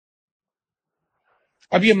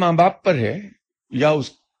 اب یہ ماں باپ پر ہے یا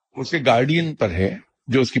اس کے گارڈین پر ہے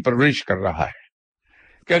جو اس کی پرورش کر رہا ہے،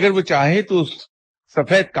 کہ اگر وہ چاہے تو اس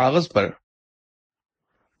سفید کاغذ پر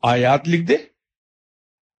آیات لکھ دے،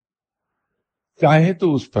 چاہے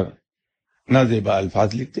تو اس پر نازیبا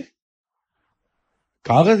الفاظ لکھ دے.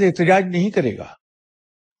 کاغذ احتجاج نہیں کرے گا،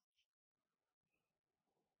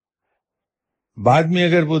 بعد میں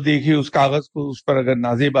اگر وہ دیکھے اس کاغذ کو، اس پر اگر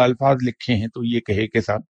نازیبا الفاظ لکھے ہیں تو یہ کہے کہ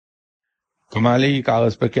صاحب کمال ہے، یہ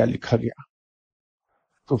کاغذ پر کیا لکھا گیا.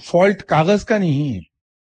 تو فالٹ کاغذ کا نہیں ہے،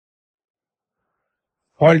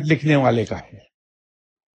 فالٹ لکھنے والے کا ہے.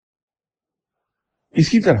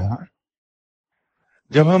 اسی طرح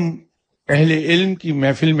جب ہم اہل علم کی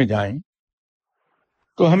محفل میں جائیں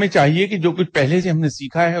تو ہمیں چاہیے کہ جو کچھ پہلے سے ہم نے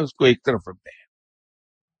سیکھا ہے اس کو ایک طرف رکھ دیں.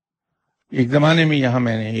 ایک زمانے میں یہاں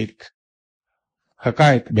میں نے ایک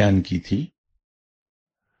حقائق بیان کی تھی.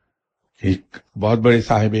 ایک بہت بڑے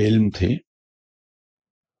صاحب علم تھے،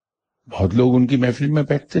 بہت لوگ ان کی محفل میں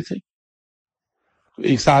بیٹھتے تھے. تو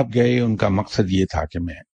ایک صاحب گئے، ان کا مقصد یہ تھا کہ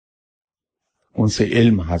میں ان سے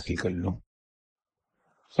علم حاصل کر لوں.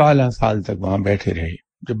 سالہ سال تک وہاں بیٹھے رہے.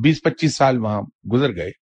 جب 20-25 سال وہاں گزر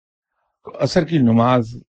گئے تو عصر کی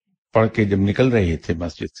نماز پڑھ کے جب نکل رہے تھے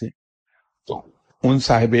مسجد سے تو ان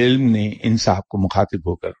صاحب علم نے ان صاحب کو مخاطب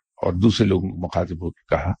ہو کر اور دوسرے لوگوں کو مخاطب ہو کر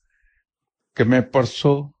کہا کہ میں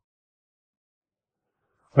پرسوں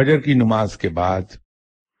فجر کی نماز کے بعد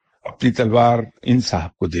اپنی تلوار ان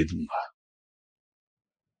صاحب کو دے دوں گا.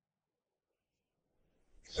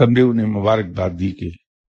 سب نے انہیں مبارکباد دی کہ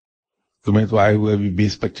تمہیں تو آئے ہوئے ابھی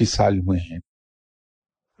 20-25 سال ہوئے ہیں،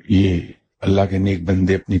 یہ اللہ کے نیک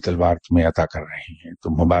بندے اپنی تلوار تمہیں عطا کر رہے ہیں، تو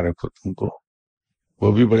مبارک ہو تم کو.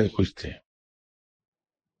 وہ بھی بڑے خوش تھے.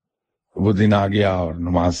 وہ دن آ گیا اور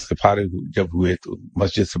نماز سے فارغ جب ہوئے تو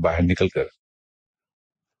مسجد سے باہر نکل کر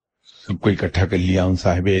سب کو اکٹھا کر لیا ان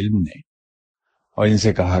صاحب علم نے اور ان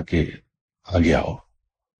سے کہا کہ آگے آؤ.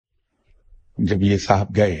 جب یہ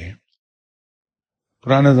صاحب گئے،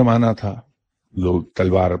 پرانا زمانہ تھا، لوگ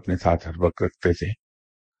تلوار اپنے ساتھ ہر وقت رکھتے تھے،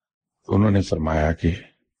 تو انہوں نے فرمایا کہ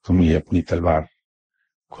تم یہ اپنی تلوار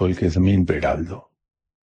کھول کے زمین پہ ڈال دو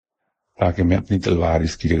تاکہ میں اپنی تلوار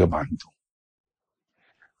اس کی جگہ باندھ دوں.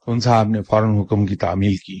 ان صاحب نے فوراً حکم کی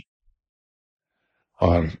تعمیل کی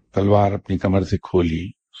اور تلوار اپنی کمر سے کھولی.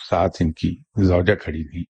 ساتھ ان کی زوجہ کھڑی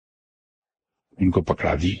تھی، ان کو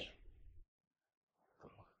پکڑا دی.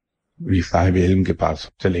 یہ صاحب علم کے پاس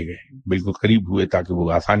چلے گئے، بالکل قریب ہوئے تاکہ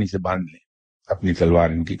وہ آسانی سے باندھ لیں اپنی تلوار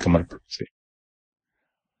ان کی کمر پر سے.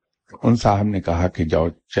 ان صاحب نے کہا کہ جاؤ،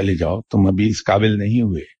 چلے جاؤ، تم ابھی اس قابل نہیں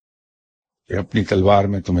ہوئے کہ اپنی تلوار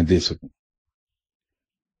میں تمہیں دے سکوں.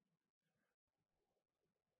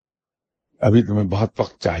 ابھی تمہیں بہت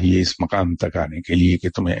وقت چاہیے اس مقام تک آنے کے لیے کہ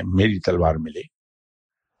تمہیں میری تلوار ملے.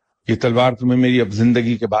 یہ تلوار تمہیں میری اب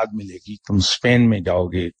زندگی کے بعد ملے گی. تم اسپین میں جاؤ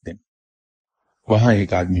گے ایک دن، وہاں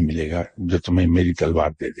ایک آدمی ملے گا جو تمہیں میری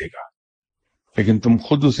تلوار دے دے گا، لیکن تم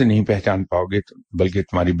خود اسے نہیں پہچان پاؤ گے بلکہ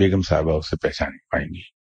تمہاری بیگم صاحبہ اسے پہچان پائیں گی.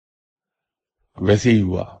 ویسے ہی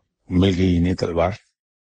ہوا، مل گئی انہیں تلوار.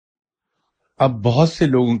 اب بہت سے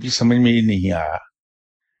لوگوں کی سمجھ میں یہ نہیں آیا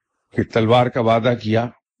کہ تلوار کا وعدہ کیا،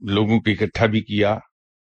 لوگوں کو اکٹھا بھی کیا،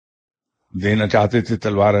 دینا چاہتے تھے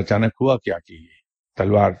تلوار، اچانک ہوا کیا کہ یہ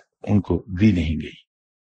تلوار ان کو دی نہیں گئی.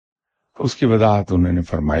 اس کی وضاحت انہوں نے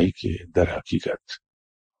فرمائی کہ در حقیقت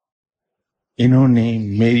انہوں نے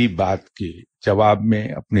میری بات کے جواب میں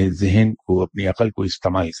اپنے ذہن کو، اپنی عقل کو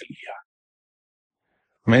استعمال کر لیا.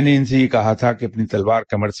 میں نے ان سے یہ کہا تھا کہ اپنی تلوار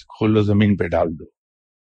کمر سے کھول لو، زمین پہ ڈال دو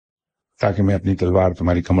تاکہ میں اپنی تلوار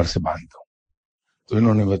تمہاری کمر سے باندھ دوں. تو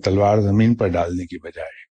انہوں نے وہ تلوار زمین پر ڈالنے کی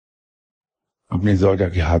بجائے اپنی زوجہ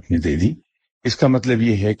کے ہاتھ میں دے دی. اس کا مطلب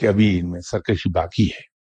یہ ہے کہ ابھی ان میں سرکشی باقی ہے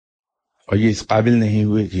اور یہ اس قابل نہیں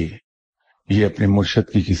ہوئے کہ یہ اپنے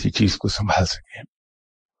مرشد کی کسی چیز کو سنبھال سکیں.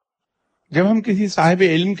 جب ہم کسی صاحب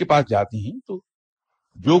علم کے پاس جاتے ہیں تو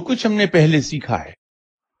جو کچھ ہم نے پہلے سیکھا ہے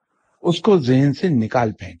اس کو ذہن سے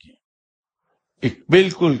نکال پھینکیں. ایک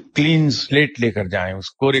بالکل کلین سلیٹ لے کر جائیں، اس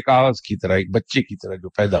کورے کاغذ کی طرح، ایک بچے کی طرح جو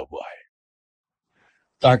پیدا ہوا ہے،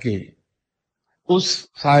 تاکہ اس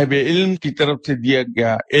صاحب علم کی طرف سے دیا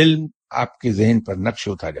گیا علم آپ کے ذہن پر نقش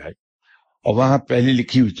ہوتا جائے اور وہاں پہلے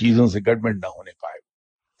لکھی ہوئی چیزوں سے گڑبڑ نہ ہونے پائے.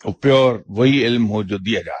 وہ پیور وہی علم ہو جو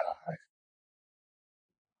دیا جا رہا ہے.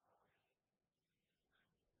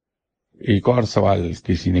 ایک اور سوال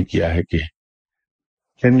کسی نے کیا ہے کہ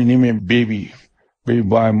can we name a baby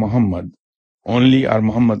boy Muhammad only or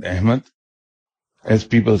Muhammad Ahmad? as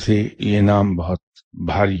people say یہ نام بہت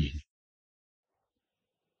بھاری ہے.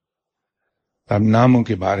 اب ناموں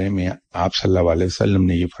کے بارے میں آپ صلی اللہ علیہ وسلم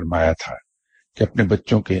نے یہ فرمایا تھا کہ اپنے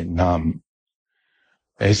بچوں کے نام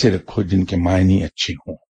ایسے رکھو جن کے معنی اچھے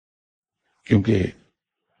ہوں، کیونکہ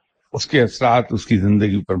اس کے اثرات اس کی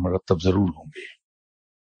زندگی پر مرتب ضرور ہوں گے.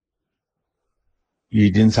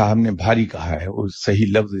 یہ جن صاحب نے بھاری کہا ہے وہ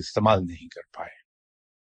صحیح لفظ استعمال نہیں کر پائے.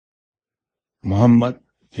 محمد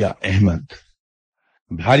یا احمد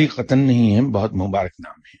بھاری قطن نہیں ہے، بہت مبارک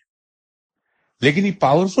نام ہے، لیکن یہ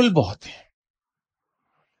پاورفل بہت ہے.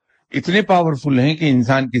 اتنے پاورفل ہیں کہ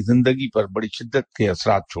انسان کی زندگی پر بڑی شدت کے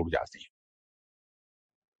اثرات چھوڑ جاتے ہیں.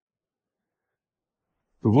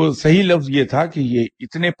 تو وہ صحیح لفظ یہ تھا کہ یہ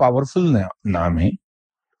اتنے پاورفل نام ہیں،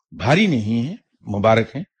 بھاری نہیں ہیں،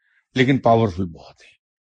 مبارک ہیں، لیکن پاورفل بہت ہیں.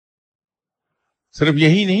 صرف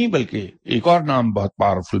یہی نہیں بلکہ ایک اور نام بہت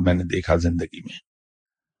پاورفل میں نے دیکھا زندگی میں،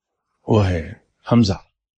 وہ ہے حمزہ.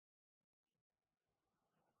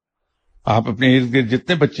 آپ اپنے ارد گرد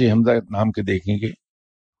جتنے بچے حمزہ نام کے دیکھیں گے،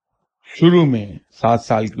 شروع میں 7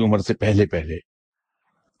 سال کی عمر سے پہلے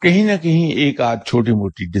کہیں نہ کہیں ایک آدھ چھوٹی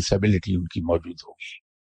موٹی ڈسیبلٹی ان کی موجود ہوگی.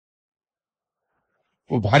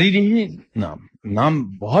 وہ بھاری نہیں ہے، نام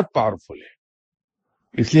بہت پاورفل ہے،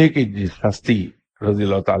 اس لیے کہ جس ہستی رضی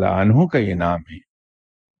اللہ تعالی عنہ کا یہ نام ہے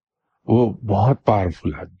وہ بہت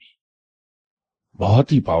پاورفل آدمی،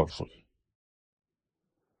 بہت ہی پاورفل.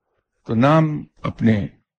 تو نام اپنے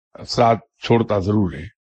اثرات چھوڑتا ضرور ہے.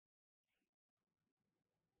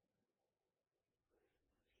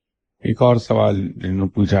 ایک اور سوال انہوں نے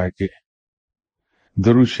پوچھا کہ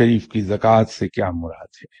درود شریف کی زکوٰۃ سے کیا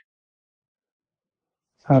مراد ہے؟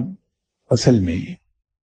 صاحب اصل میں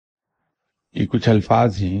یہ کچھ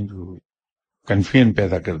الفاظ ہیں جو کنفیوژن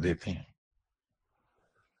پیدا کر دیتے ہیں.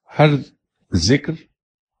 ہر ذکر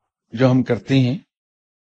جو ہم کرتے ہیں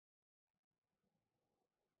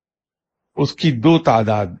اس کی 2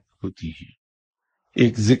 تعداد ہوتی ہیں،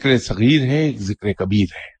 ایک ذکر صغیر ہے، ایک ذکر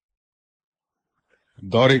کبیر ہے.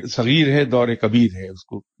 دور صغیر ہے، دور کبیر ہے، اس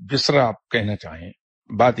کو جس طرح آپ کہنا چاہیں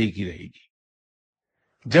بات ایک ہی رہے گی.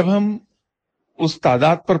 جب ہم اس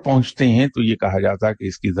تعداد پر پہنچتے ہیں تو یہ کہا جاتا ہے کہ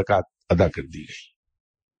اس کی زکوٰۃ ادا کر دی گئی.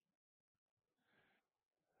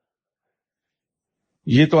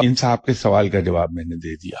 یہ تو انصاف کے سوال کا جواب میں نے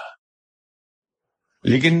دے دیا،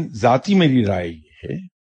 لیکن ذاتی میری رائے یہ ہے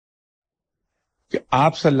کہ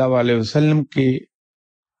آپ صلی اللہ علیہ وسلم کے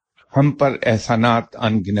ہم پر احسانات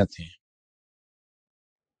انگنت ہیں،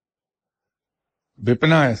 بے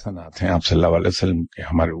پناہ احسانات ہیں آپ صلی اللہ علیہ وسلم کے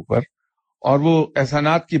ہمارے اوپر، اور وہ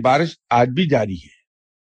احسانات کی بارش آج بھی جاری ہے،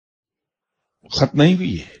 ختم نہیں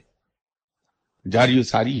ہوئی ہے، جاری و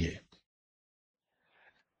ساری ہے.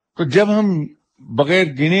 تو جب ہم بغیر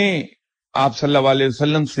گنے آپ صلی اللہ علیہ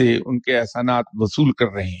وسلم سے ان کے احسانات وصول کر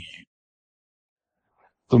رہے ہیں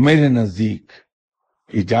تو میرے نزدیک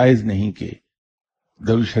یہ جائز نہیں کہ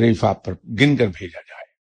درود شریف آپ پر گن کر بھیجا جائے،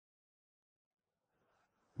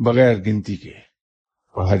 بغیر گنتی کے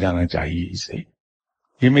پڑھا جانا چاہیے اسے.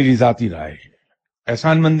 یہ میری ذاتی رائے ہے،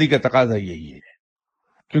 احسان مندی کا تقاضا یہی ہے.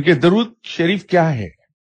 کیونکہ درود شریف کیا ہے؟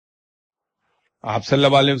 آپ صلی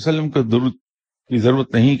اللہ علیہ وسلم کو درود کی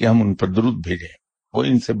ضرورت نہیں کہ ہم ان پر درود بھیجیں، وہ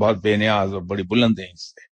ان سے بہت بے نیاز اور بڑی بلند ہیں. اس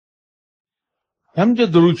سے ہم جو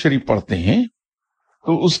درود شریف پڑھتے ہیں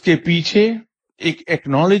تو اس کے پیچھے ایک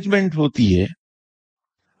ایکنالجمنٹ ہوتی ہے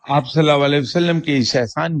آپ صلی اللہ علیہ وسلم کے اس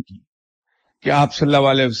احسان کی کہ آپ صلی اللہ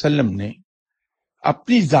علیہ وسلم نے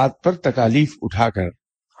اپنی ذات پر تکالیف اٹھا کر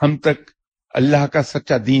ہم تک اللہ کا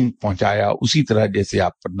سچا دین پہنچایا، اسی طرح جیسے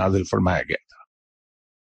آپ پر نازل فرمایا گیا تھا.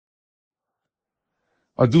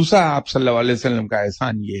 اور دوسرا آپ صلی اللہ علیہ وسلم کا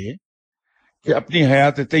احسان یہ ہے کہ اپنی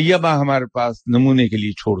حیات طیبہ ہمارے پاس نمونے کے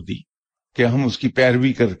لیے چھوڑ دی کہ ہم اس کی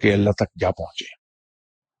پیروی کر کے اللہ تک جا پہنچے،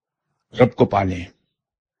 رب کو پالیں.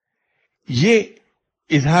 یہ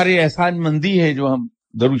اظہار احسان مندی ہے جو ہم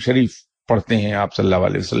درود شریف پڑھتے ہیں، آپ صلی اللہ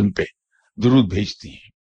علیہ وسلم پہ درود بھیجتے ہیں.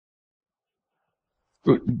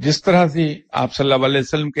 تو جس طرح سے آپ صلی اللہ علیہ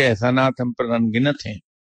وسلم کے احسانات ہم پر انگنت ہیں،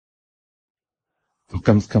 تو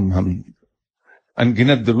کم سے کم ہم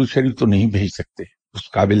انگنت درود شریف تو نہیں بھیج سکتے، اس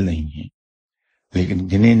قابل نہیں ہیں، لیکن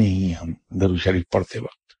گنے نہیں ہم درود شریف پڑھتے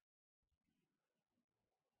وقت.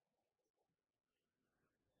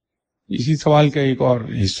 اسی سوال کا ایک اور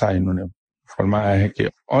حصہ انہوں نے فرمایا ہے کہ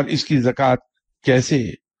اور اس کی زکوٰۃ کیسے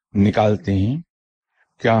نکالتے ہیں؟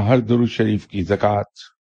 کیا ہر درود شریف کی زکوٰۃ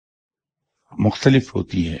مختلف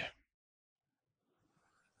ہوتی ہے؟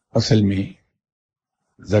 اصل میں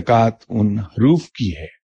زکوٰۃ ان حروف کی ہے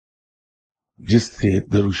جس سے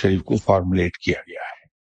درود شریف کو فارمولیٹ کیا گیا ہے.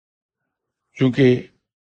 چونکہ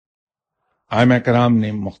ائمہ کرام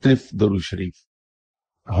نے مختلف درود شریف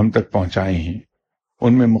ہم تک پہنچائے ہیں،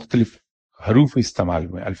 ان میں مختلف حروف استعمال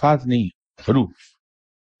ہوئے، الفاظ نہیں، حروف.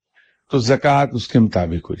 تو زکوٰۃ اس کے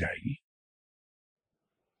مطابق ہو جائے گی.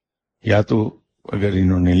 یا تو اگر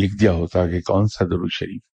انہوں نے لکھ دیا ہوتا کہ کون سا درود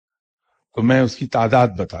شریف، تو میں اس کی تعداد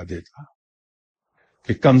بتا دیتا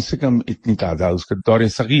کہ کم سے کم اتنی تعداد، اس کا دور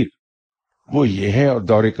صغیر وہ یہ ہے اور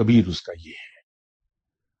دور کبیر اس کا یہ ہے.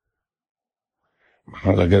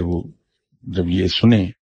 اگر وہ جب یہ سنیں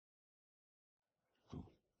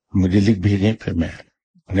مجھے لکھ بھیجیں، پھر میں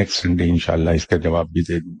نیکسٹ سنڈے انشاءاللہ اس کا جواب بھی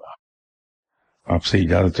دے دوں گا. آپ سے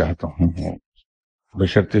اجازت چاہتا ہوں.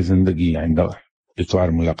 بشرط زندگی آئندہ اتوار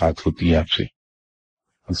ملاقات ہوتی ہے آپ سے.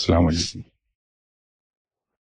 السلام علیکم.